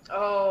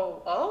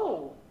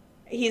 Oh.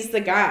 He's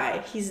the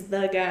guy. He's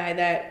the guy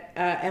that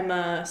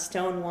Emma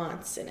Stone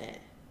wants in it.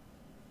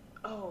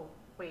 Oh,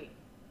 wait.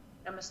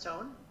 Emma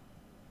Stone?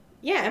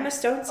 Yeah, Emma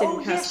Stone's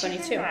in House Bunny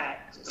too.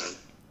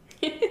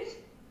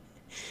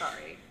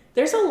 Sorry.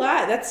 There's a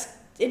lot. That's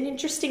an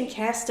interesting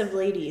cast of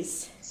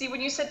ladies. See,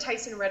 when you said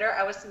Tyson Ritter,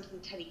 I was thinking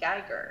Teddy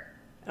Geiger.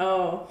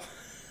 Oh.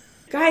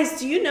 Guys,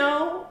 did you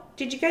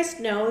guys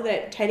know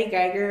that Teddy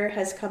Geiger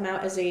has come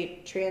out as a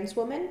trans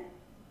woman?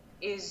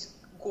 Is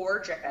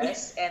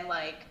gorgeous and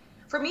like,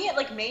 for me it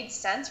like made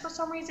sense for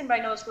some reason, but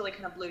I know it's really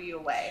kind of blew you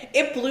away.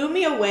 It blew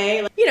me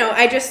away.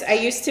 I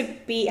used to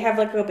have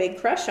like a big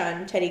crush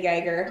on Teddy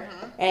Geiger,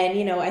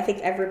 and I think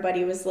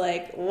everybody was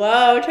like,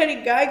 "Whoa,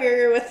 Teddy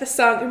Geiger with the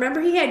song."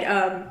 Remember he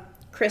had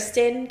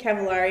Kristen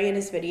Cavallari in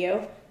his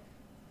video?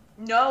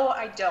 No,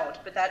 I don't,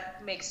 but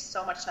that makes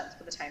so much sense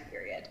for the time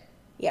period.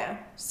 Yeah.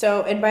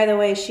 So, and by the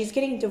way, she's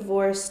getting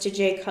divorced to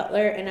Jay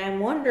Cutler, and I'm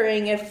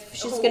wondering if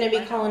she's going to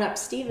be calling up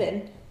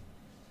Steven.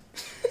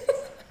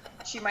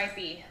 She might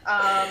be.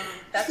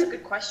 That's a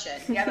good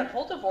question. Yeah, that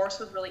whole divorce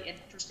was really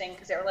interesting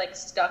because they were like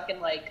stuck in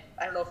like,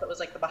 I don't know if it was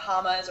like the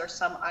Bahamas or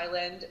some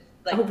island,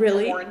 like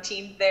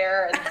quarantined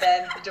there, and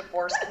then the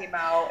divorce came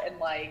out and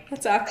like.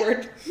 That's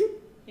awkward.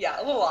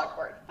 Yeah, a little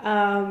awkward.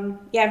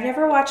 Yeah, I've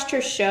never watched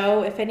her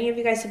show. If any of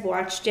you guys have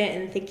watched it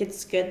and think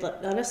it's good,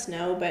 let us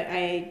know. But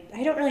I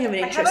don't really have an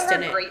interest in it. I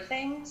haven't heard great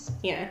things.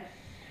 Yeah,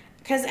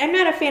 because I'm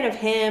not a fan of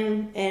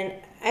him, and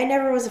I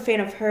never was a fan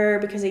of her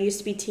because I used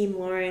to be Team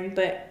Lauren.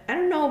 But I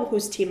don't know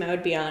whose team I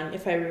would be on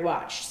if I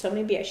rewatched. So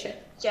maybe I should.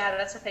 Yeah,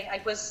 that's the thing.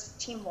 I was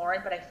Team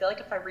Lauren, but I feel like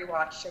if I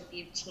rewatched, I'd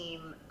be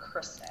Team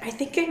Kristen. I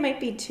think I might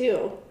be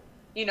too.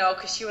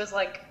 Because she was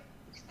like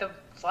the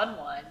fun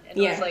one, and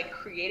it was like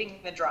creating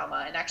the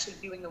drama and actually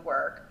doing the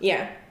work.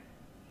 Yeah.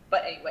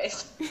 But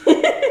anyways,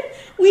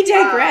 we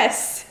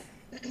digress.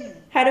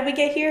 How did we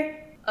get here?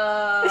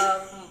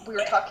 We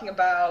were talking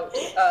about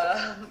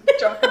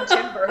dropping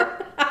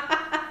timber.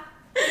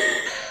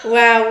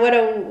 Wow,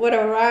 what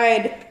a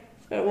ride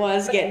it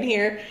was getting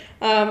here.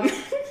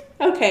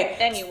 Okay.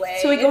 Anyway,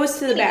 so he goes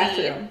to the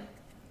bathroom.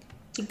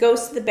 He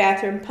goes to the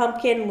bathroom.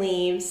 Pumpkin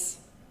leaves,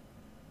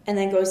 and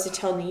then goes to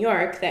tell New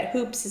York that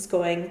Hoops is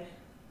going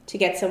to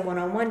get some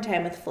one-on-one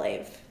time with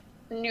Flav.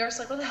 And New York's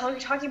like, what the hell are you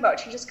talking about?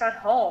 She just got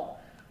home.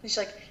 And she's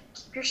like,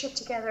 keep your shit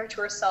together,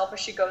 to herself as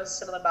she goes to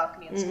sit on the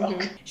balcony and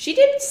smoke. She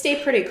did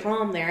stay pretty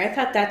calm there. I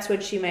thought that's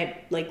when she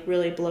might like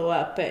really blow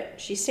up, but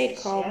she stayed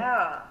calm.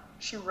 Yeah,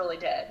 she really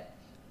did.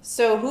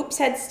 So Hoops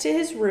heads to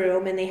his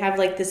room, and they have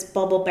like this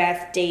bubble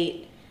bath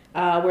date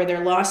where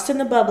they're lost in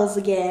the bubbles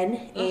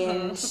again,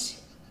 and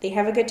they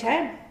have a good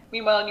time.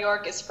 Meanwhile, New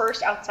York is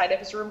first outside of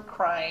his room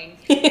crying,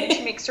 and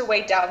she makes her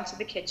way down to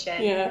the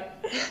kitchen. Yeah.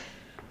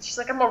 She's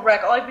like, I'm a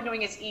wreck. All I've been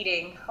doing is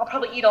eating. I'll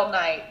probably eat all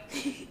night.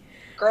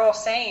 Girl,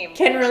 same.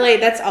 Can relate.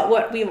 That's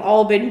what we've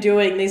all been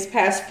doing these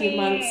past few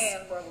months.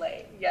 Can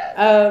relate,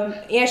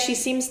 yes. Yeah, she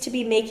seems to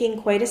be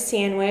making quite a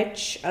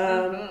sandwich.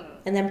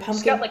 And then Pumpkin...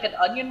 She's got like an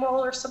onion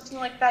roll or something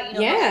like that. You know,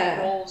 yeah.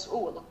 those rolls.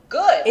 Ooh, it looked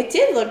good. It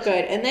did look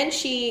good. And then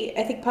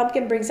I think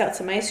Pumpkin brings out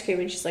some ice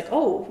cream, and she's like,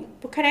 oh,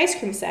 what kind of ice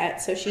cream is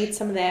that? So she eats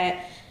some of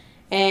that.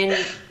 And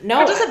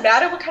no... Or does it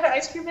matter what kind of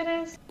ice cream it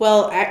is?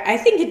 Well, I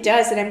think it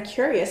does, and I'm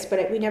curious,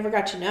 but we never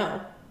got to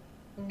know.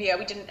 Yeah,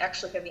 we didn't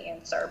actually have the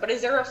answer. But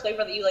is there a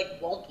flavor that you,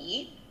 like, won't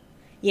eat?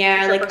 Yeah,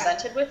 if you're like...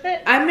 presented with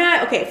it? I'm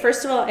not... Okay,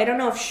 first of all, I don't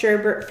know if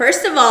sherbet...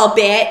 First of all,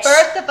 bitch!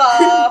 First of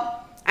all...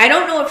 I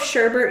don't know if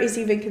sherbet is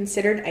even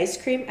considered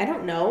ice cream. I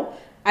don't know.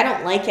 I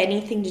don't like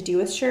anything to do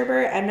with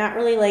sherbet. I'm not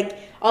really, like...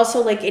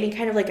 Also, like, any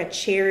kind of, like, a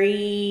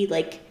cherry,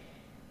 like...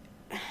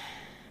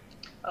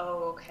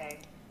 Oh, okay.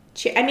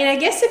 I mean, I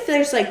guess if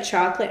there's, like,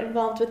 chocolate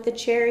involved with the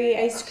cherry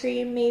ice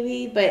cream,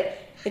 maybe. But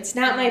it's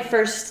not my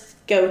first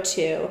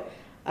go-to.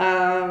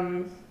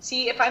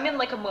 See, if I'm in,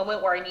 like, a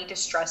moment where I need to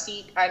stress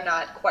eat, I'm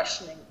not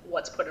questioning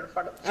what's put in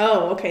front of me.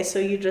 Oh, okay. So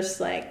you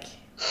just, like...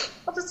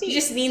 I'll just eat. You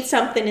just need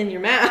something in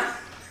your mouth.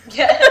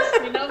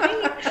 Yes, you know me.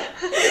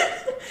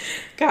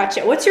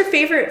 Gotcha. What's your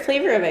favorite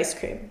flavor of ice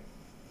cream?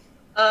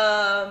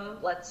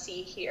 Let's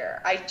see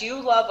here. I do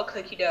love a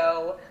cookie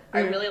dough. I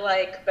really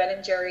like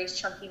Ben & Jerry's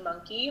Chunky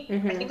Monkey.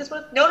 I think it's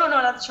what... No,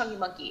 not the Chunky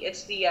Monkey.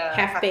 It's the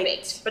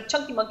half-baked. But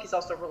Chunky Monkey's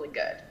also really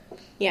good.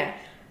 Yeah.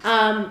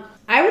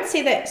 I would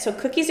say that... So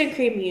cookies and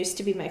cream used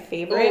to be my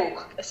favorite. Ooh,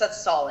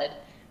 that's solid.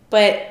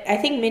 But I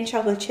think mint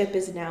chocolate chip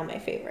is now my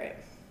favorite.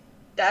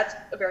 That's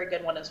a very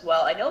good one as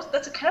well. I know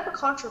that's kind of a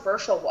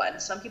controversial one.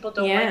 Some people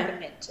don't like the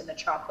mint and the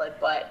chocolate,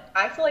 but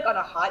I feel like on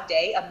a hot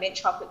day, a mint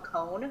chocolate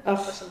cone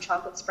with some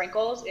chocolate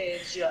sprinkles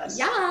is just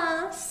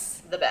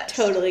the best.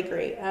 Totally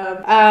agree.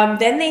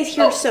 Then they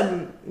hear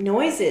some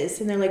noises,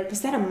 and they're like,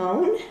 was that a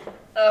moan?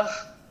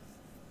 Ugh.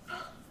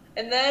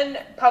 And then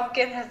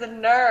Pumpkin has the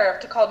nerve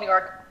to call New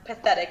York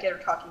pathetic in her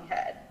talking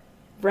head.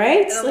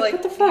 Right? And I'm like,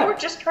 what the fuck? You were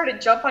just trying to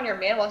jump on your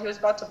man while he was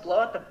about to blow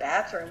out the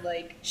bathroom.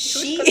 Like,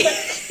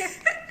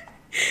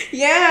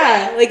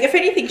 Yeah, like if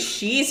anything,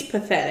 she's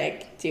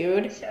pathetic,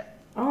 dude. Yeah.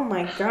 Oh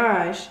my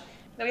gosh.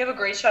 Then we have a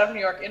great shot of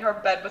New York in her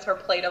bed with her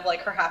plate of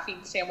like her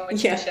half-eaten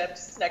sandwich and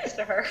chips next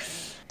to her.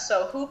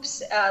 So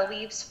Hoops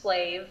leaves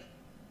Flav,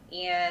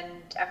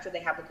 and after they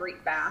have a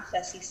great bath,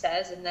 as he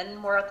says, and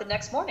then we're at the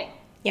next morning.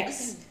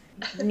 Yes.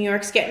 New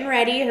York's getting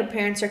ready. Her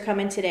parents are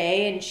coming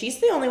today, and she's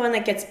the only one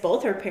that gets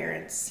both her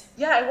parents.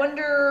 Yeah, I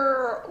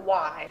wonder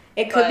why.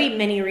 It could be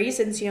many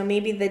reasons. You know,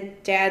 maybe the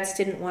dads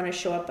didn't want to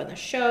show up on the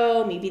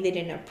show. Maybe they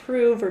didn't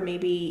approve, or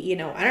maybe, you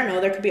know, I don't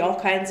know. There could be all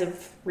kinds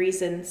of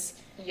reasons.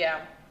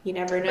 Yeah. You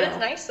never know. But it's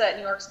nice that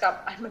New York's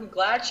got... I'm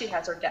glad she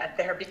has her dad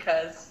there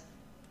because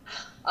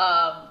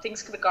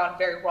things could have gone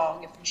very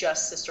wrong if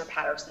just Sister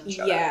Patterson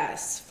showed up.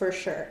 Yes, for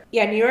sure.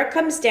 Yeah, New York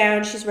comes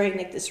down. She's wearing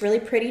like this really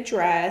pretty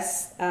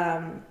dress.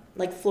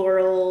 Like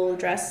floral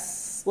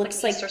dress,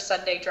 looks like Easter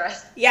Sunday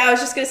dress. Yeah, I was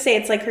just gonna say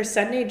it's like her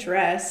Sunday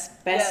dress,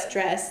 best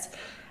dressed.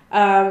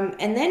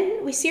 And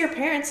then we see her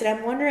parents, and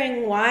I'm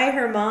wondering why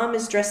her mom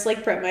is dressed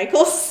like Bret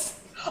Michaels.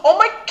 Oh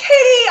my Katie,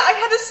 I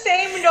had the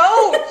same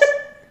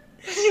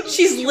note.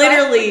 She's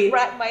literally like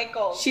Bret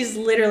Michaels. She's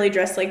literally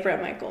dressed like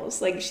Bret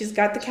Michaels. Like she's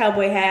got the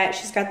cowboy hat,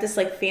 she's got this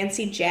like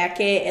fancy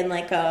jacket and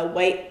like a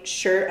white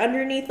shirt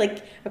underneath,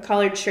 like a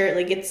collared shirt.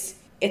 Like it's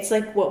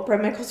like what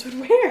Bret Michaels would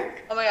wear.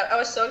 Oh my god, I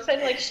was so excited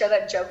to like share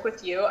that joke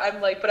with you.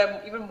 I'm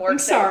even more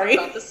excited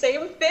about the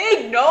same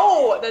thing.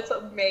 No, that's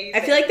amazing.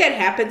 I feel like that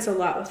happens a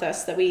lot with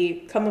us, that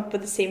we come up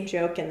with the same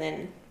joke and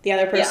then the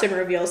other person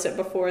reveals it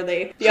before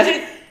they...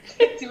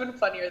 It's even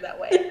funnier that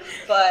way.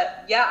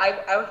 But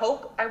yeah,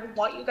 I would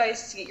want you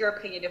guys to get your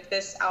opinion if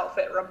this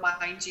outfit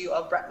reminds you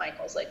of Bret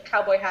Michaels. Like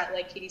cowboy hat,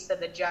 like Katie said,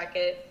 the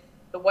jacket,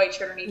 the white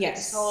shirt underneath. Yes.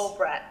 It's so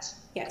Bret.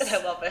 Yes.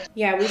 I love it.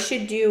 Yeah, we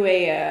should do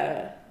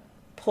a...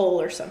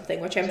 poll or something,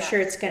 which I'm sure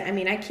it's gonna... I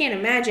mean, I can't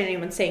imagine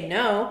anyone saying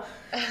no,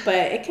 but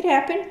it could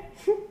happen.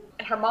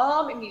 And her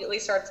mom immediately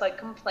starts like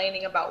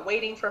complaining about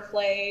waiting for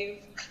Flav.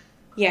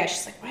 Yeah,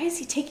 she's like, why is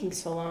he taking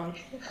so long?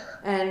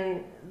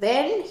 And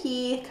then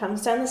he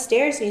comes down the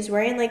stairs and he's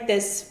wearing like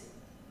this,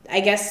 I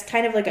guess,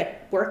 kind of like a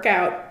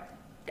workout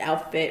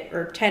outfit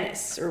or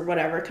tennis or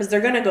whatever, because they're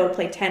gonna go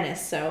play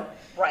tennis, so...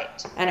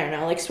 Right. I don't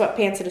know, like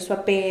sweatpants and a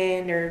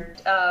sweatband or...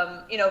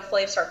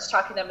 Flav starts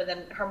talking to them and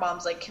then her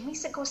mom's like, can we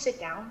go sit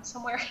down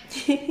somewhere?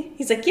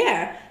 He's like,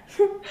 yeah.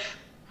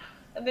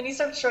 And then he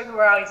starts showing them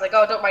around. He's like,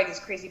 oh, don't mind these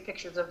crazy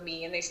pictures of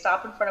me. And they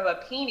stop in front of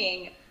a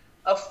painting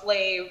of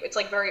Flav. It's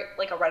like very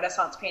like a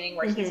Renaissance painting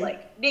where he's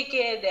like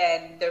naked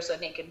and there's a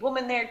naked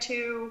woman there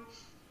too.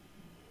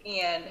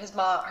 And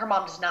her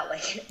mom does not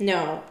like it.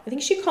 No. I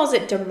think she calls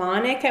it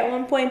demonic at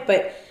one point,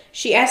 but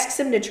she asks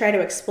him to try to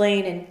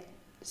explain, and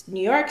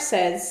New York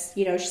says,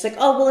 you know, she's like,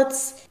 oh, well,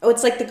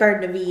 it's like the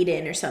Garden of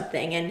Eden or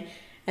something. And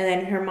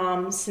then her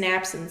mom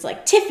snaps and is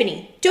like,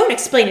 Tiffany, don't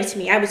explain it to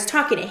me. I was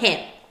talking to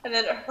him. And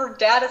then her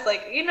dad is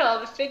like,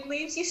 the fig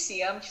leaves, you see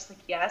them? She's like,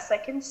 yes, I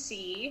can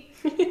see.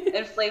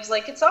 And Flav's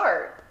like, it's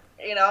art.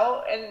 you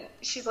know? And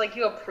she's like,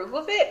 you approve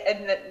of it?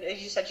 And then,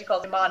 as you said, she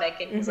calls it demonic.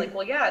 And he's like,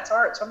 well, yeah, it's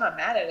art, so I'm not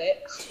mad at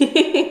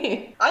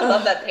it. I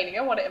love that painting.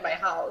 I want it in my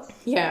house.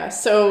 Yeah,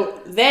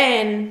 so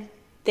then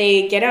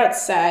they get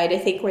outside, I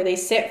think, where they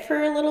sit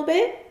for a little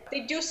bit. They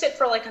do sit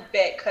for like a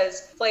bit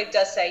because Flav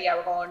does say, yeah,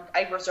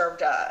 I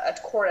reserved a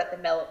court at the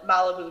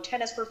Malibu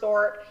tennis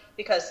resort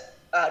because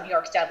New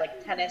York's dad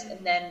liked tennis.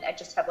 And then I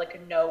just have like a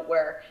note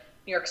where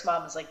New York's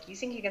mom is like, you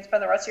think you can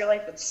spend the rest of your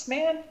life with this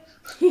man?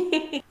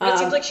 It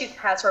seems like she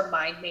has her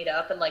mind made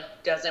up and like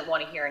doesn't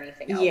want to hear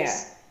anything else.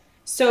 Yeah.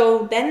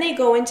 So then they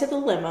go into the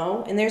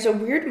limo, and there's a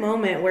weird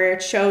moment where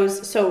it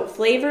shows, so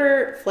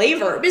Mr.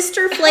 Flavor.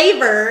 Mr.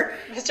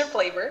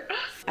 Flavor.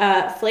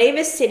 Flav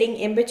is sitting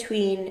in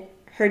between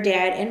her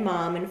dad and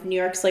mom, and New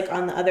York's like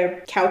on the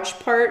other couch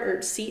part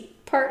or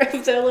seat part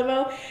of the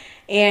limo.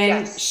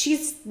 And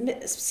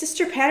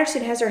Sister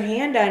Patterson has her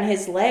hand on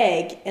his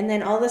leg, and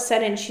then all of a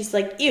sudden she's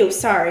like, ew,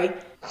 sorry.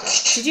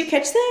 Did you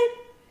catch that?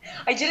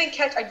 I didn't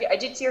catch, I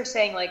did see her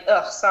saying like,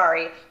 ugh,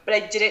 sorry, but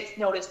I didn't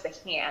notice the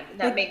hand. And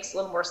that makes a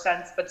little more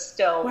sense, but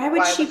still, why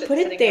would she put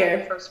it there in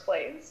the first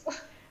place?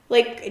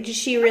 Like, did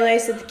she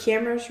realize that the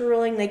cameras were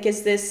rolling? Like,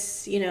 is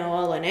this,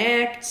 all an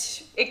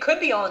act? It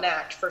could be all an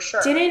act, for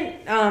sure.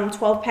 Didn't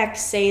 12-Pack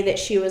say that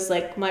she was,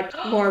 like, much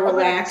more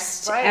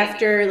relaxed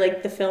after,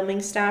 like, the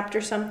filming stopped or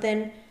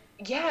something?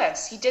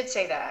 Yes, he did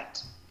say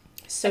that.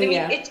 So, and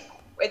I mean,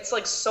 it's,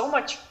 like, so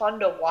much fun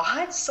to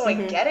watch, so I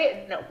get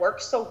it, and it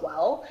works so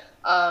well.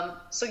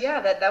 So,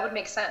 yeah, that would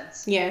make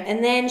sense. Yeah,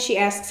 and then she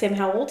asks him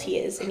how old he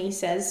is, and he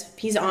says,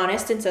 he's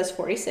honest and says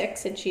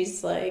 46, and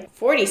she's like,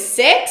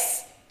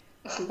 46?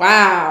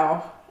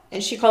 Wow.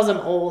 And she calls him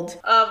old.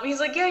 He's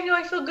like, yeah,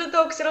 I feel good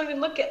though because I don't even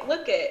look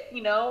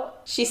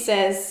it. She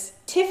says,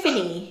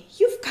 Tiffany,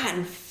 you've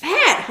gotten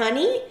fat,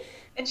 honey.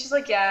 And she's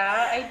like,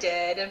 yeah, I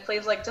did. And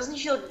Flav's like, doesn't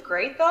she look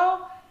great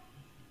though?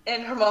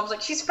 And her mom's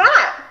like, she's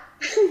fat.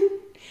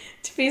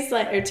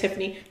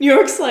 Tiffany, New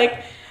York's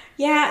like,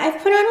 yeah,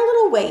 I've put on a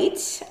little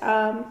weight.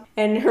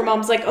 And her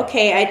mom's like,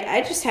 okay,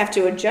 I just have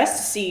to adjust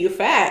to see you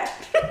fat.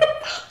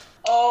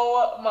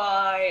 Oh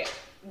my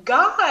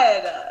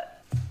God.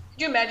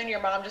 Could you imagine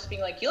your mom just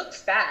being like, you look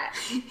fat?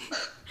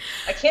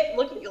 I can't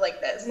look at you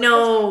like this.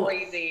 No. That's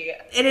crazy.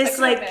 It is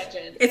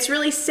it's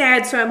really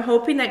sad, so I'm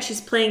hoping that she's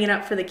playing it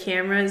up for the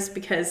cameras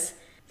because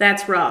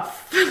that's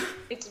rough.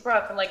 It's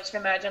rough, and like to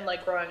imagine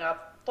like growing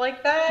up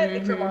like that,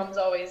 if your mom's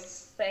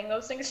always saying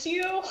those things to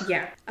you.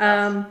 Yeah.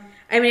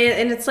 I mean,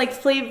 and it's like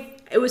Flav,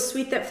 it was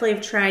sweet that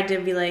Flav tried to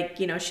be like,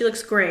 she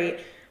looks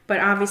great,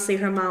 but obviously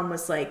her mom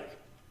was like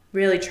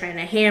really trying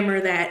to hammer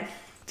that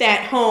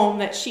home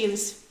that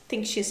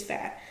thinks she's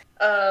fat.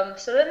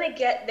 So then they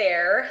get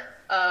there.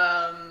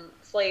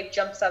 Flav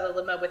jumps out of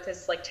the limo with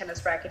his like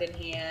tennis racket in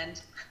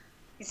hand.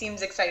 He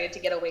seems excited to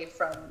get away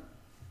from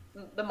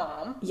the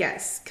mom.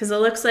 Yes, because it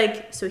looks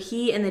like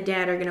he and the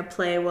dad are gonna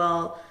play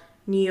while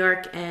New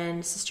York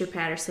and Sister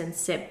Patterson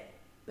sit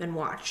and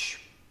watch.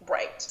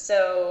 Right.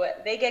 So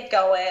they get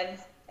going.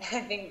 I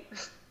think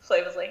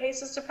Flav was like, "Hey,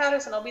 Sister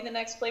Patterson, I'll be the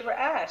next Flavor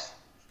Ash."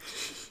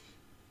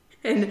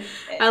 And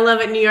I love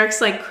it. New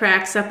York's like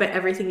cracks up at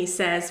everything he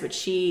says, but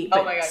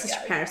Sister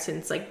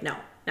Patterson's like, no,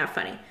 not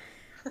funny.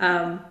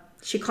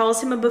 She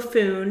calls him a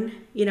buffoon,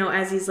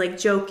 as he's like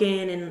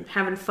joking and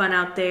having fun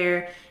out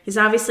there. He's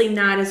obviously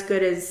not as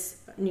good as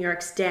New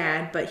York's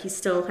dad, but he's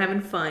still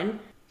having fun.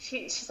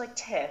 She's like,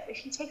 Tiff, if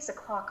he takes the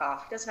clock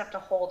off, he doesn't have to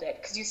hold it.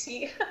 Because you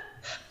see,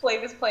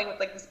 Flav is playing with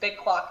like this big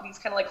clock, and he's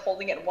kind of like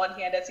holding it in one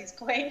hand as he's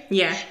playing.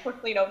 Yeah.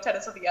 With,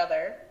 tennis with the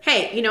other.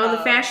 Hey,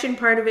 the fashion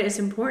part of it is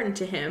important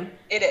to him.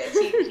 It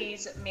is.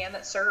 He's a man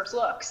that serves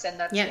looks, and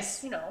that's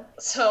just,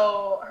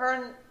 So her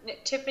and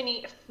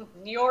Tiffany,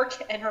 New York,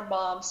 and her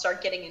mom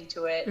start getting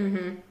into it.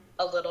 Mm-hmm.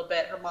 A little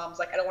bit. Her mom's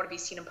like, I don't want to be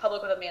seen in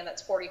public with a man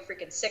that's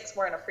 46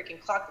 wearing a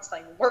freaking clock that's not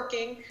even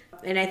working.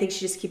 And I think she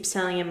just keeps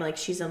telling him like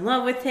she's in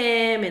love with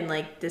him and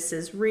like this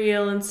is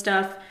real and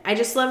stuff. I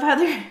just love how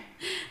they're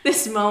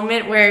this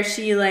moment where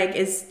she like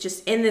is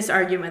just in this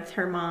argument with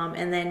her mom,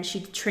 and then she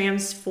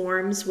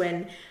transforms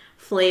when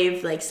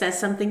Flav like says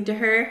something to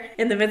her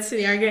in the midst of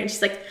the argument, and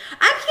she's like,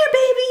 I'm here,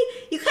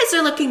 baby. You guys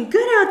are looking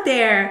good out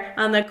there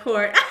on the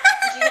court.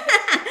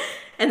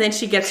 And then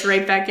she gets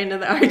right back into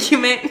the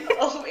argument.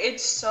 Oh,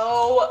 it's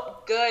so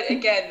good.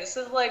 Again, this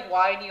is like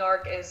why New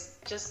York is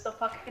just the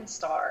fucking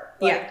star.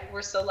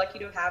 We're so lucky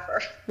to have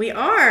her. We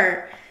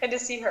are. And to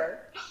see her.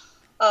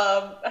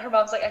 Her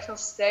mom's like, I feel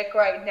sick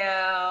right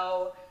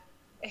now.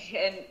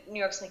 And New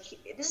York's like,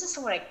 this is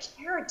someone I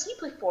care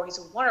deeply for. He's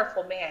a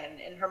wonderful man.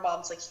 And her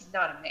mom's like, he's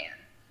not a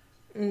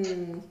man.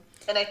 Mm.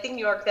 And I think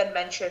New York then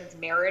mentions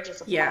marriage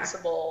as a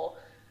possible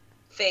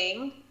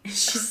thing.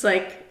 She's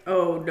like,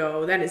 oh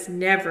no, that is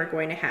never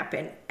going to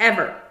happen.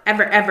 Ever,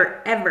 ever,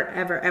 ever, ever,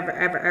 ever, ever,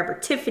 ever, ever.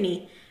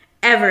 Tiffany,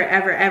 ever,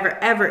 ever, ever,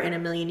 ever in a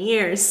million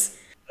years.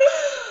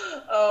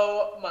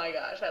 Oh my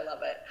gosh, I love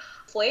it.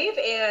 Flav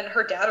and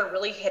her dad are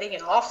really hitting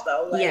it off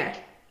though.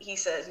 he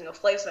says,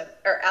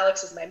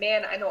 Alex is my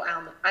man. I know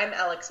I'm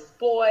Alex's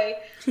boy.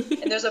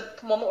 And there's a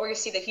moment where you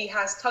see that he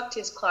has tucked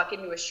his clock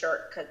into his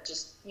shirt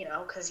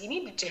because he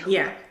needed to.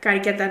 Yeah, got to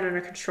get that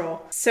under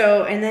control.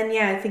 So, and then,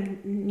 I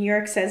think New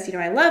York says,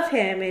 I love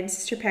him. And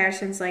Sister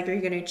Patterson's like, are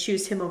you going to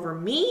choose him over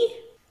me?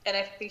 And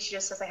I think she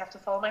just says, I have to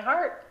follow my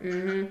heart.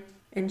 Mm-hmm.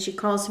 And she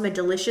calls him a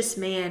delicious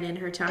man in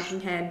her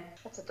talking head.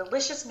 That's a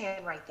delicious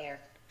man right there.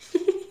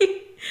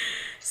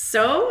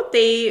 So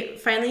they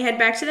finally head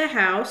back to the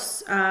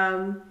house.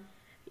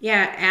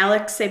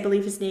 Alex, I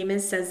believe his name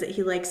is, says that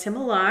he likes him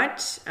a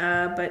lot.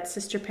 But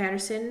Sister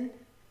Patterson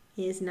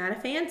is not a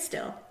fan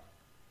still.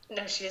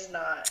 No, she is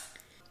not.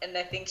 And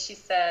I think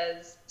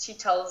she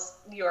tells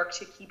New York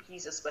to keep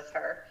Jesus with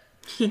her.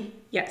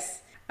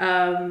 Yes.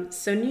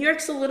 So New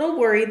York's a little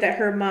worried that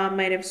her mom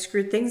might have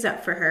screwed things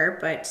up for her,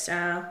 but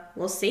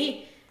we'll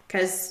see.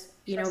 Because,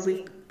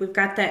 we've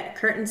got that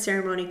curtain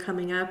ceremony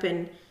coming up,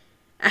 and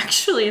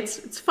actually,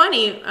 it's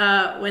funny,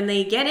 when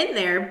they get in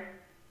there,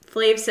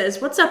 Flav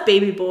says, "What's up,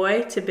 baby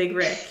boy?" to Big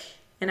Rick.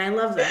 And I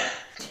love that.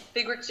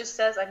 Big Rick just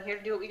says, I'm here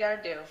to do what we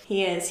gotta do.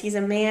 He is. He's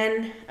a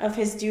man of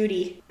his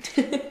duty.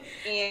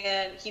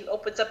 And he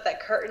opens up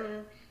that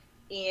curtain,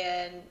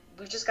 and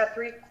we've just got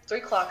three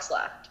clocks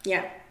left.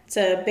 Yeah. It's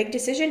a big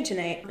decision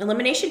tonight.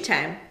 Elimination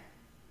time.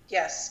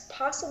 Yes.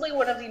 Possibly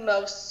one of the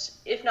most,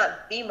 if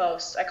not the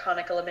most,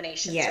 iconic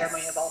elimination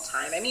ceremony of all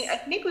time. I mean, I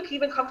think we could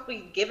even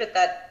comfortably give it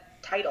that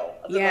title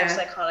of the most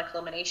iconic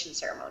elimination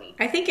ceremony.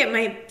 I think it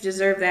might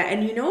deserve that.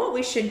 And you know what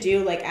we should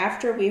do? Like,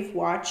 after we've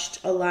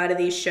watched a lot of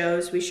these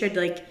shows, we should,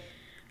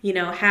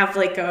 have,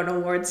 an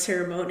award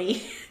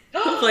ceremony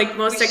of,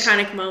 most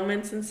iconic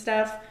moments and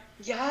stuff.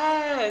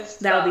 Yes!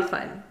 That'll be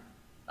fun.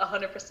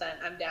 100%.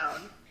 I'm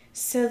down.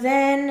 So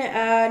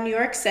then New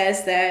York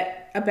says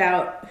that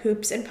about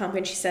Hoops and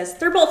Pumpkin. She says,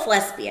 they're both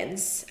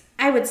lesbians.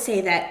 I would say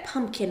that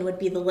Pumpkin would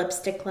be the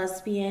lipstick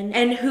lesbian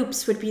and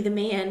Hoops would be the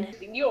man.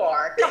 You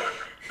are. Come on.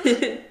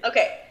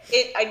 Okay,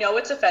 I know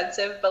it's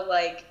offensive, but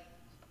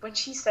when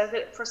she says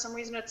it, for some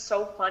reason it's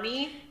so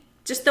funny.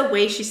 Just the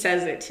way she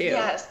says it too.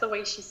 Yes, the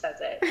way she says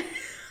it.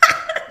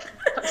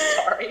 I'm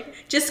sorry.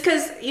 Just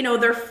because,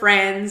 they're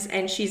friends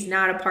and she's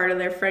not a part of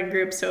their friend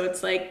group, so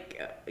it's the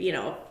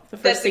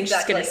first thing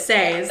she's going to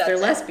say is they're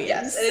lesbians.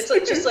 Yes, and it's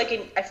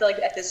I feel like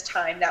at this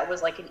time that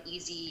was an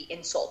easy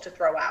insult to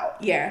throw out.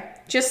 Yeah,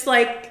 just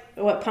like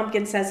what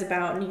Pumpkin says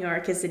about New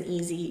York was an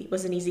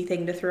easy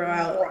thing to throw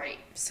out. Right.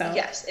 So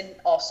yes, and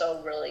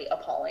also really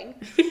appalling.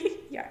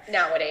 Yeah.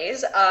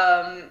 Nowadays,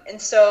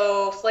 and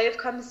so Flav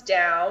comes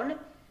down,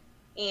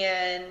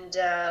 and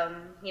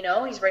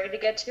he's ready to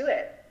get to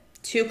it.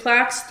 2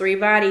 clocks, 3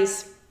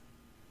 bodies.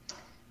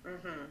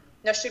 Mm-hmm.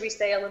 Now, should we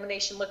say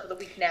elimination look of the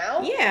week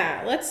now?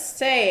 Yeah, let's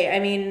say. I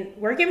mean,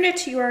 we're giving it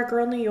to our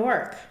girl New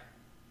York.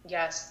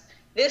 Yes.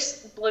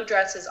 This blue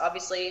dress is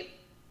obviously,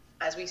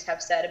 as we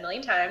have said a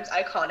million times,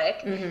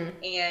 iconic.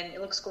 Mm-hmm. And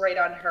it looks great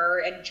on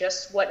her. And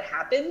just what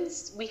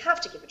happens, we have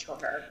to give it to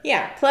her.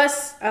 Yeah.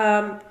 Plus,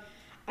 I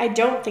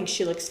don't think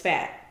she looks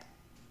fat.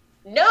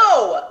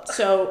 No!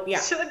 So,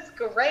 yeah. She looks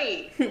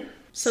great.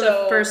 So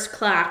the first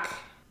clock.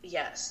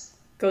 Yes.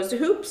 Goes to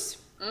Hoops.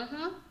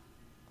 Mm-hmm.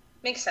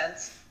 Makes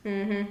sense.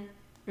 Mm-hmm.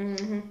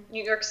 Mm-hmm.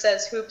 New York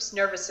says Hoops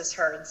nervouses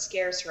her and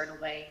scares her in a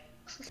way.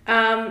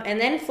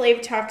 And then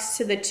Flav talks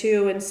to the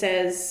two and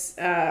says,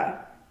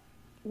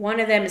 one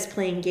of them is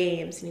playing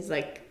games. And he's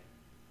like,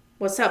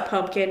 what's up,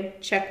 Pumpkin?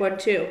 Check 1,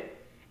 2.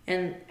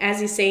 And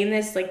as he's saying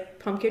this,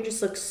 Pumpkin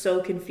just looks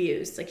so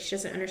confused. She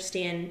doesn't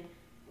understand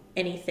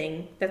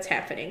anything that's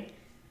happening.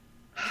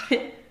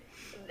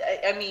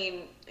 I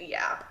mean,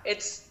 yeah.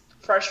 It's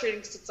frustrating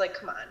because it's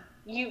come on.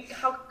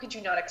 How could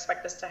you not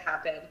expect this to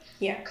happen?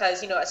 Yeah.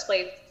 Because, as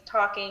Flav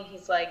talking,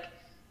 he's like,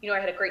 I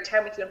had a great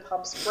time with you in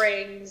Palm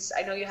Springs.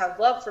 I know you have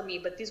love for me,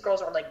 but these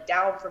girls are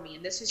down for me.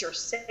 And this is your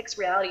 6th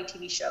reality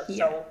TV show.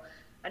 Yeah. So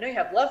I know you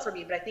have love for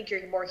me, but I think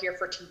you're more here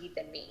for TV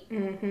than me.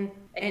 Mm-hmm.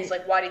 And he's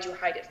like, why did you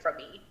hide it from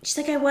me? She's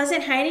like, I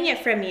wasn't hiding it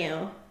from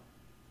you.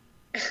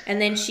 And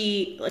then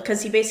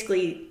because he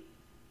basically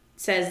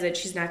says that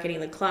she's not getting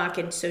the clock.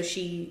 And so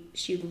she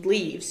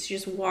leaves. She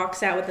just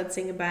walks out without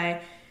saying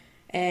goodbye.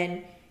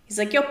 And he's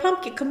like, yo,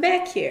 Pumpkin, come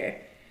back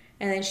here.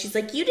 And then she's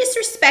like, you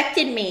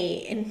disrespected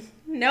me. And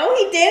no,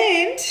 he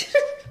didn't.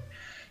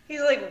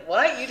 He's like,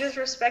 what? You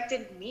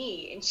disrespected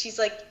me. And she's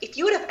like, if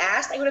you would have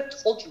asked, I would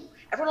have told you.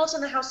 Everyone else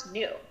in the house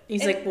knew.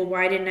 He's like, well,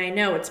 why didn't I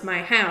know? It's my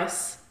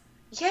house.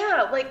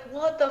 Yeah,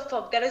 what the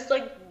fuck? That is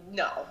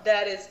no.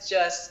 That is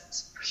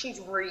just, she's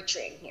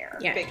reaching here.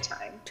 Yeah, big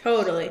time.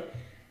 Totally.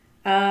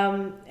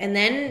 And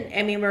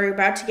then, we're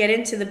about to get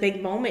into the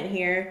big moment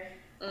here.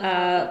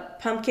 Mm-hmm.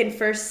 Pumpkin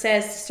first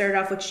says to start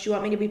off, do you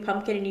want me to be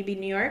Pumpkin and you be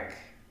New York?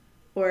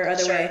 Or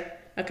other way?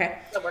 Okay.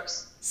 That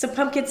works. So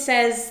Pumpkin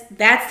says,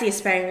 that's the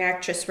aspiring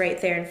actress right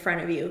there in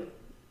front of you,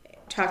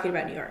 talking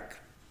about New York.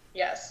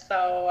 Yes,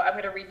 so I'm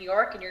going to read New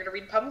York and you're going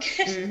to read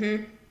Pumpkin.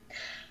 Mm-hmm.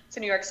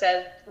 So New York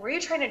said, were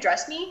you trying to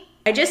dress me?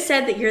 I just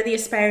said that you're the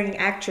aspiring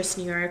actress,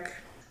 New York.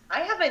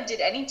 I haven't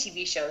did any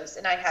TV shows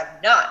and I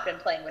have not been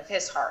playing with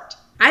his heart.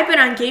 I've been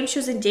on game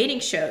shows and dating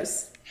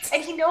shows.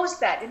 And he knows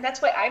that. And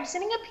that's why I'm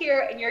sitting up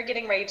here and you're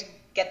getting ready to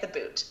get the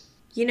boot.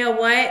 You know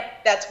what?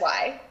 That's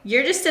why.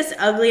 You're just as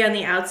ugly on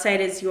the outside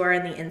as you are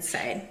on the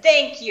inside.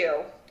 Thank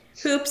you.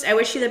 Hoops, I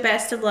wish you the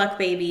best of luck,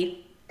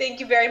 baby. Thank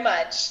you very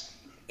much.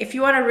 If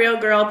you want a real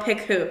girl, pick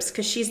Hoops,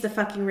 because she's the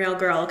fucking real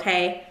girl,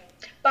 okay?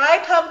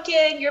 Bye,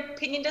 Pumpkin. Your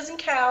opinion doesn't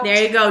count.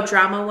 There you go,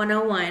 Drama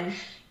 101.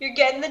 You're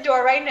getting the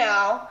door right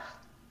now.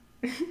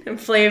 And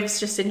Flav's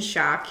just in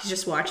shock. He's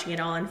just watching it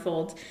all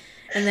unfold.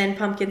 And then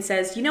Pumpkin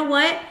says, you know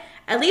what?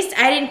 At least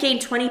I didn't gain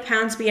 20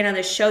 pounds being on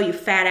the show, you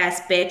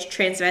fat-ass bitch,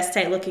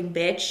 transvestite-looking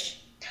bitch.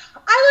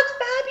 I look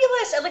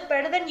fabulous. I look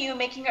better than you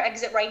making your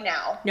exit right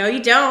now. No,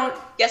 you don't.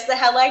 Yes, the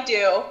hell I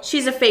do.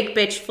 She's a fake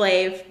bitch,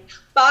 Flav.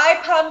 Bye,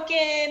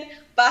 Pumpkin.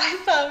 Bye,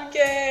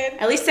 Pumpkin.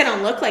 At least I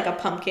don't look like a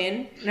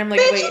pumpkin. And I'm like,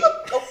 Bitch, wait. you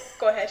look... Oh,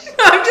 go ahead.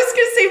 I'm just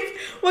going to say,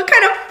 what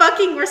kind of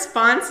fucking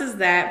response is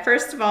that?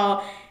 First of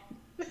all,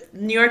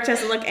 New York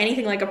doesn't look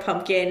anything like a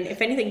pumpkin.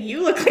 If anything,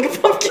 you look like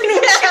a pumpkin.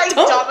 Yeah, you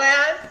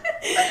dumbass.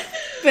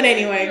 But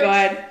anyway, go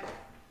ahead.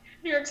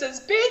 New York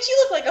says, bitch, you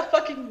look like a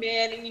fucking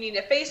man and you need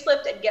a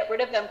facelift and get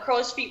rid of them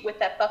crow's feet with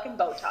that fucking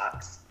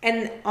Botox.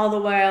 And all the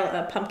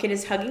while, Pumpkin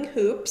is hugging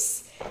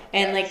Hoops.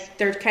 And, like,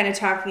 they're kind of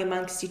talking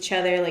amongst each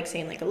other, like,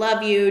 saying, like, I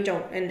love you.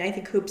 Don't. And I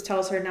think Hoops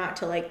tells her not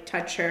to, like,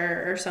 touch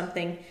her or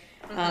something.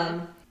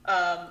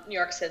 Mm-hmm. New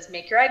York says,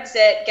 make your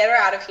exit. Get her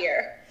out of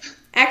here.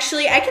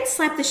 Actually, I can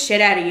slap the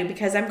shit out of you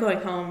because I'm going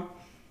home.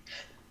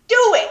 Do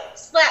it.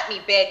 Slap me,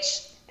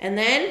 bitch. And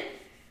then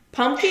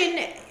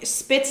Pumpkin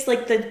spits,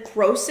 like, the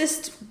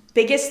grossest,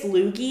 biggest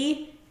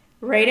loogie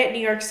right at New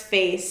York's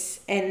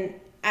face. And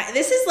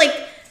this is, like,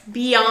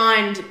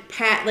 beyond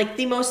like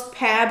the most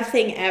Pab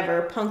thing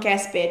ever, punk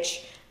ass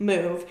bitch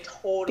move.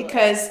 Totally.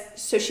 Because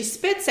so she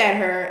spits at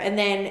her and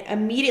then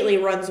immediately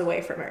runs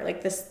away from her,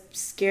 like this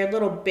scared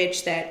little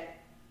bitch that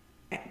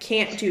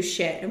can't do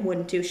shit and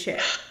wouldn't do shit.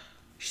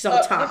 She's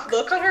all talk. The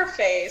look on her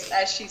face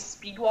as she's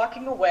speed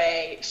walking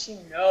away, she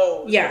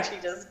knows what she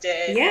just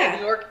did. Yeah.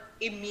 And New York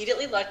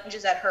immediately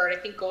lunges at her and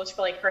I think goes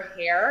for like her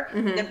hair.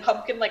 Mm-hmm. And then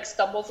Pumpkin like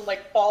stumbles and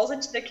like falls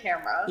into the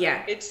camera.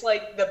 Yeah. It's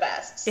like the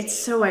best scene. It's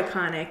so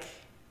iconic.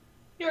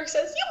 New York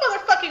says, you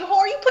motherfucking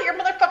whore, you put your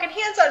motherfucking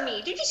hands on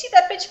me. Did you see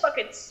that bitch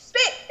fucking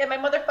spit in my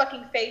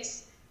motherfucking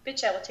face?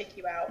 Bitch, I will take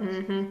you out.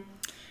 Mm-hmm.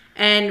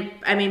 And,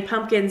 I mean,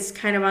 Pumpkin's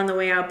kind of on the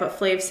way out, but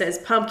Flav says,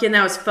 Pumpkin,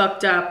 that was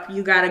fucked up.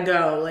 You gotta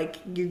go. Like,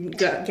 you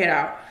go, get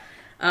out.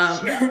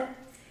 And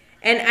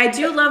I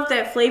do love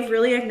that Flav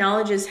really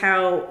acknowledges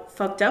how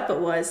fucked up it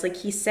was. Like,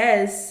 he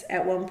says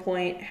at one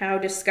point how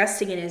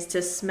disgusting it is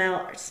to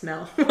smell.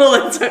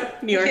 Well, that's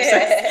what New York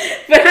says.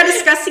 But how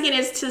disgusting it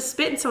is to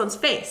spit in someone's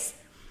face.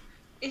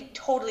 It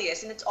totally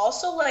is. And it's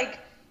also like,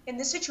 in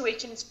this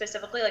situation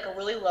specifically, like a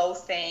really low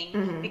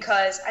thing,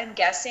 because I'm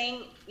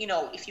guessing, you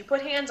know, if you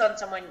put hands on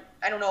someone,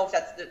 I don't know if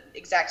that's the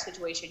exact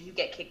situation, you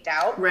get kicked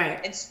out. Right.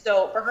 And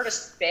so for her to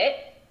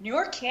spit, New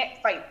York can't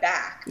fight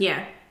back.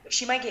 Yeah.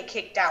 She might get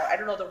kicked out. I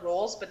don't know the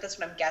rules, but that's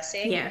what I'm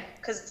guessing. Yeah.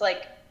 Because it's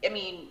like, I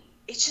mean,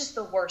 it's just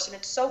the worst. And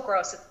it's so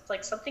gross. It's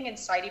like something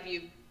inside of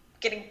you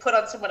getting put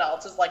on someone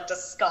else is like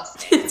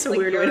disgusting. It's a like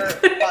weird your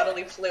way.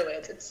 bodily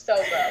fluids. It's so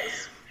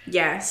gross.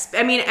 Yes.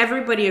 I mean,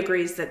 everybody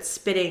agrees that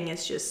spitting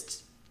is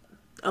just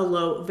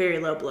a very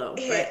low blow.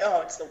 But,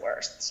 it's the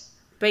worst.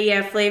 But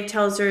yeah, Flav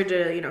tells her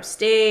to, you know,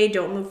 stay,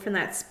 don't move from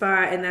that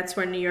spot. And that's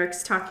when New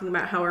York's talking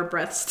about how her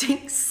breath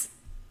stinks.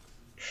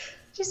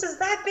 She says,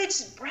 that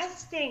bitch's breath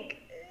stink.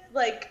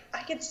 Like,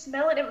 I can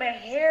smell it in my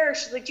hair.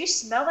 She's like, do you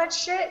smell that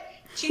shit?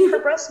 Her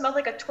breath smelled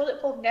like a toilet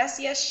full of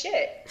nasty ass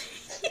shit.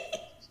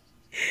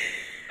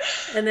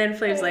 And then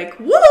Flav's like,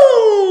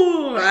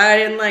 woo! I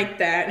didn't like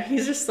that.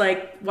 He's just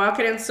like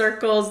walking in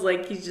circles.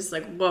 Like, he's just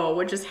like, whoa,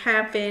 what just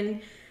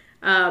happened?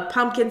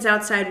 Pumpkin's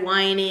outside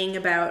whining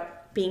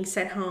about being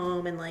sent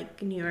home and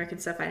like New York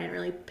and stuff. I didn't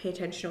really pay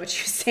attention to what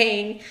she was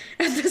saying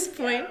at this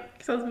point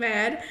because I was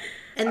mad.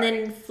 And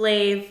then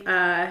Flav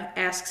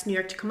asks New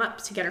York to come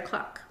up to get her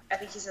clock. I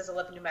think he says, I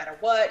love you no matter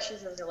what. She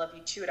says, I love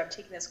you too, and I'm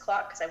taking this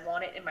clock because I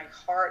want it in my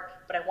heart,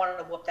 but I wanted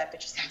to whoop that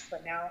bitch's ass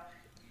right now.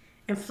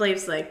 And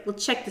Flav's like, well,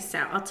 check this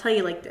out. I'll tell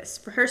you like this.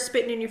 For her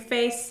spitting in your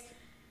face,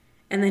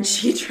 and then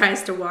she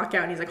tries to walk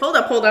out, and he's like, hold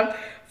up.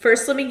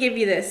 First, let me give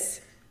you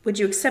this. Would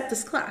you accept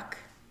this clock?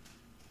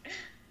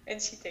 And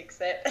she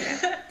takes it.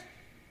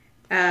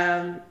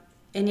 And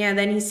yeah,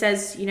 then he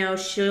says, you know,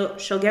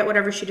 she'll get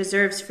whatever she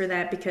deserves for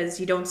that because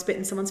you don't spit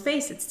in someone's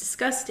face. It's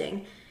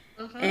disgusting.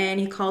 Mm-hmm. And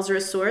he calls her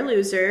a sore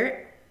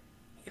loser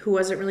who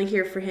wasn't really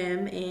here for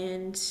him,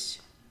 and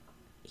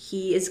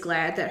he is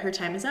glad that her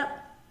time is up.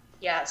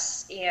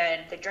 Yes,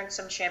 and they drink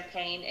some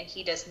champagne, and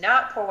he does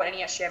not pour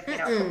any champagne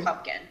out for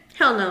Pumpkin.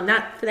 Hell no,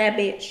 not for that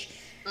bitch.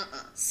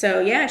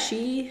 So yeah,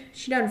 she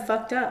done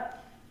fucked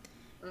up.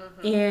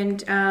 Mm-hmm.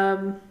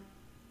 And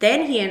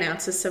then he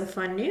announces some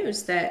fun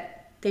news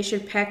that they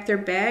should pack their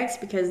bags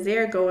because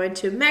they're going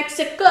to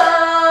Mexico.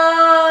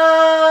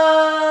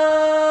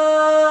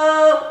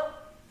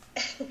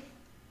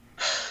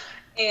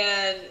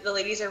 And the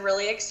ladies are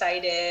really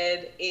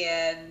excited,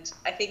 and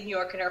I think New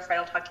York in her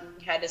final talking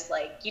head is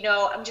like, you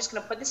know, I'm just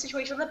going to put the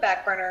situation on the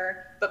back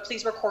burner, but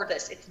please record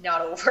this. It's not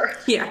over.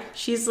 Yeah,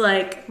 she's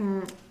like,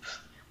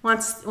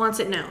 wants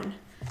it known.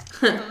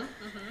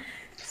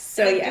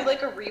 So, and they do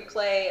like a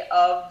replay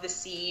of the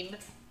scene,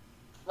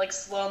 like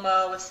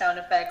slow-mo with sound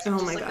effects. Oh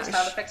just my like gosh. the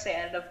sound effects they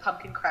ended of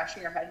Pumpkin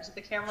crashing her head into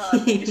the camera. I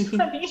think it's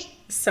funny.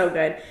 So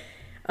good.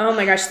 Oh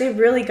my gosh, they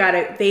really got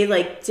it. They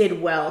like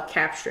did well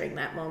capturing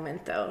that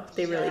moment though.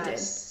 They really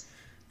did.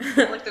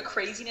 Like the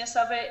craziness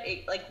of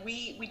it, like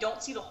we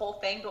don't see the whole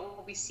thing, but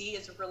what we see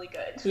is really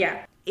good.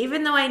 Yeah.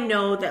 Even though I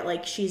know that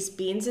like she's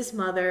Beans'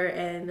 mother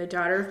and the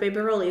daughter of Baby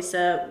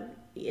Rolisa,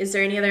 is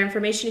there any other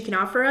information you can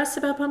offer us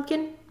about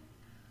Pumpkin?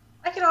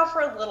 I can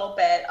offer a little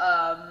bit.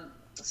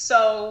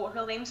 So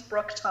her name's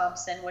Brooke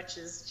Thompson, which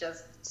is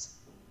just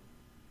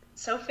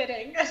so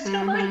fitting. I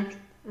feel like.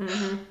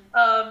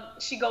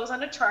 She goes on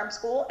to Charm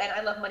School and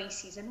I Love Money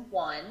season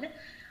 1.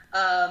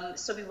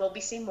 So we will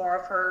be seeing more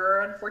of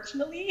her,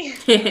 unfortunately.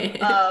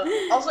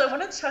 Also, I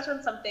wanted to touch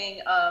on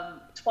something.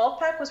 12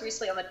 Pack was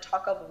recently on the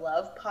Talk of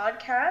Love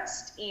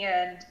podcast,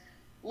 and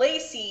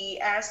Lacey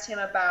asked him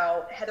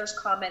about Heather's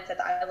comments at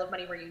the I Love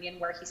Money reunion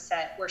where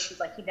she's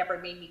like, he never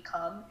made me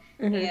come.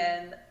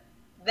 And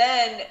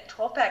then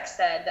 12 Pack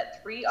said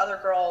that 3 other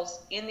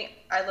girls in the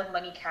I Love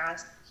Money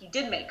cast he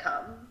did make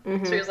come.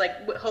 So he was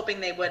like hoping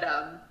they would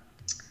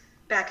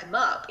back him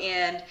up.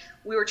 And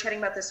we were chatting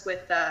about this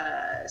with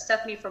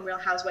Stephanie from Real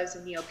Housewives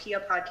of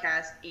Neopia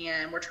podcast,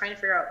 and we're trying to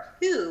figure out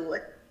who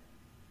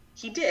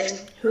he did.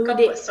 Who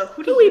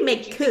do we you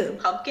make think? coup?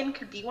 Pumpkin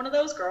could be one of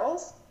those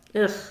girls?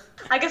 Ugh.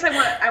 I guess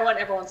I want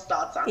everyone's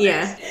thoughts on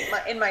this.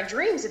 In my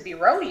dreams, it'd be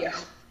Rodeo.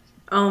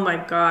 Oh my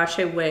gosh,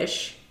 I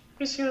wish.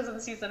 Because she was in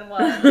season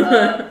 1.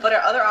 But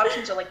our other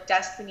options are like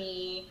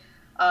Destiny,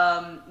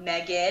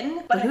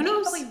 Megan. But who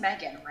knows? Probably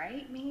Megan,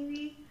 right?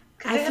 Maybe.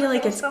 I feel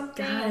like it's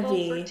something, gotta a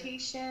be.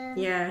 Flirtation.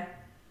 Yeah.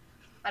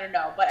 I don't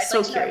know, but I'd So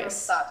like to know curious.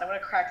 everyone's thoughts. I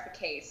want to crack the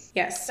case.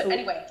 Yes. But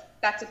anyway,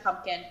 back to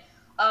Pumpkin.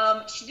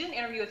 She did an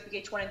interview with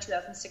VH1 in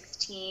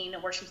 2016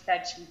 where she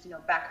said she's,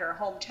 back in her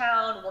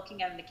hometown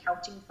working at an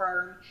accounting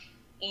firm.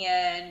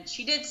 And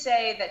she did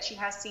say that she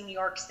has seen New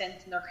York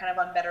since and they're kind of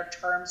on better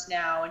terms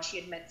now. And she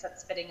admits that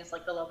spitting is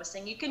like the lowest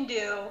thing you can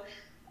do.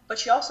 But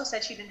she also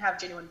said she didn't have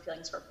genuine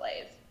feelings for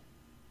Flav.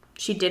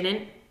 She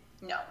didn't?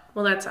 No.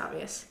 Well, that's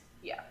obvious.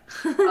 Yeah.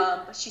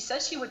 But she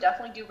says she would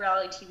definitely do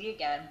reality TV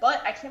again.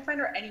 But I can't find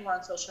her anywhere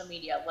on social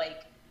media.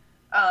 Like,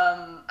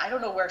 I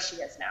don't know where she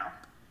is now.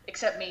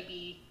 Except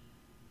maybe,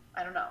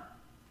 I don't know.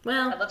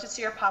 Well, I'd love to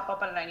see her pop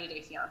up on a 90 Day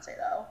Fiancé,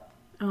 though.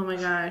 oh my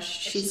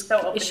gosh. Is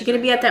she going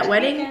to be at that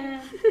wedding?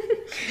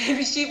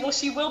 Maybe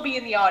she will be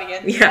in the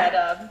audience Yeah.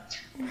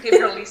 at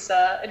Baby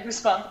Lisa and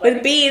Usman's wedding.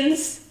 With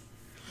Beans.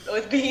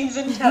 With Beans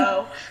in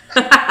tow.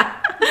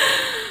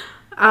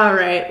 All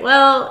right.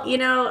 Well,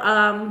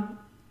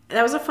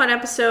 that was a fun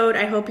episode.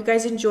 I hope you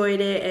guys enjoyed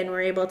it and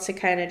were able to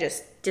kind of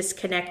just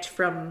disconnect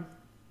from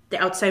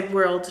the outside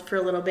world for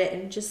a little bit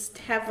and just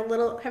have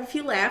a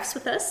few laughs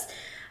with us.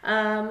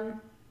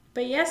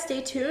 But yeah,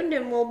 stay tuned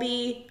and we'll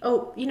be,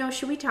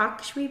 should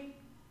we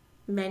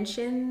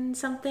mention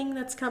something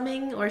that's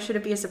coming or should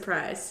it be a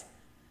surprise?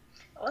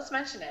 Let's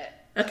mention it.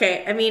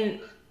 Okay. I mean,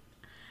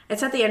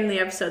 it's at the end of the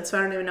episode, so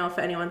I don't even know if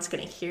anyone's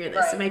going to hear this.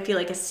 Right. It might be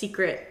like a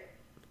secret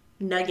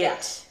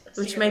nugget,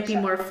 which might be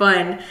more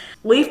fun.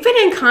 We've been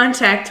in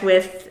contact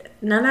with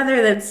none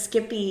other than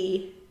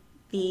Skippy,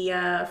 the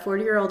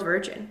 40-year-old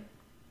virgin.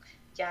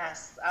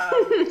 Yes.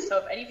 So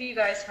if any of you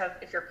guys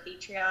if you're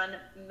Patreon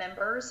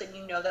members and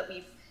you know that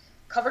we've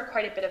covered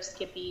quite a bit of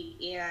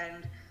Skippy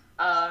and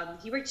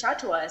he reached out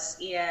to us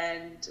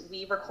and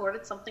we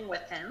recorded something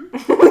with him.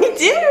 We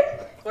did?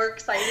 We're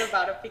excited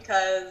about it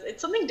because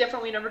it's something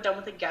different we've never done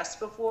with a guest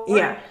before.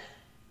 Yeah.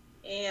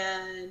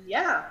 And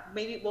yeah,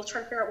 maybe we'll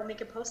try to figure out when we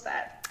can post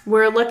that.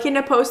 We're looking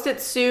to post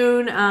it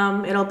soon.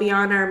 It'll be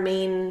on our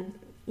main,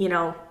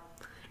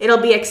 it'll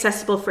be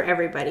accessible for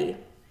everybody.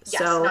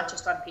 Yes, not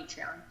just on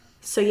Patreon.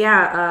 So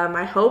yeah,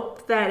 I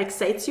hope that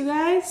excites you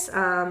guys.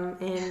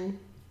 And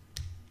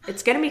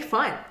it's going to be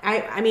fun.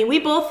 I mean,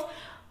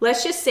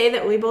 let's just say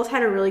that we both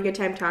had a really good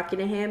time talking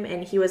to him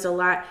and he was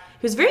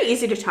very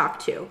easy to talk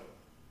to.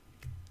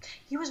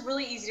 He was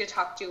really easy to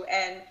talk to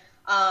and,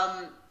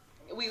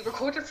 we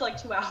recorded for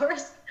like 2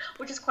 hours,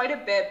 which is quite a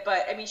bit,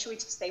 but I mean, should we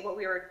just say what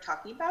we were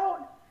talking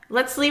about?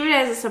 Let's leave it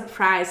as a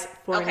surprise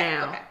for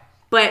now. Okay.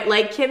 But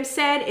like Kim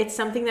said, it's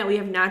something that we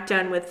have not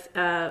done with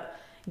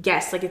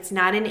guests. Like it's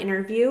not an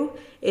interview.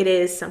 It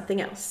is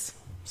something else.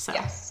 So.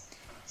 Yes.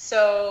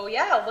 So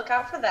yeah, look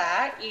out for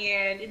that.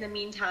 And in the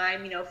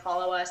meantime,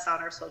 follow us on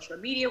our social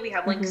media. We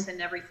have links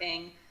and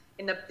everything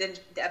in the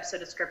episode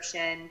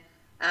description.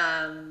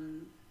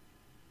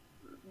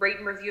 Rate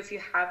and review if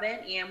you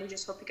haven't, and we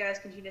just hope you guys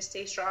continue to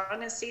stay strong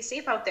and stay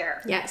safe out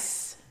there.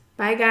 Yes.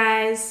 Bye,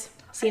 guys.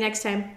 See you next time.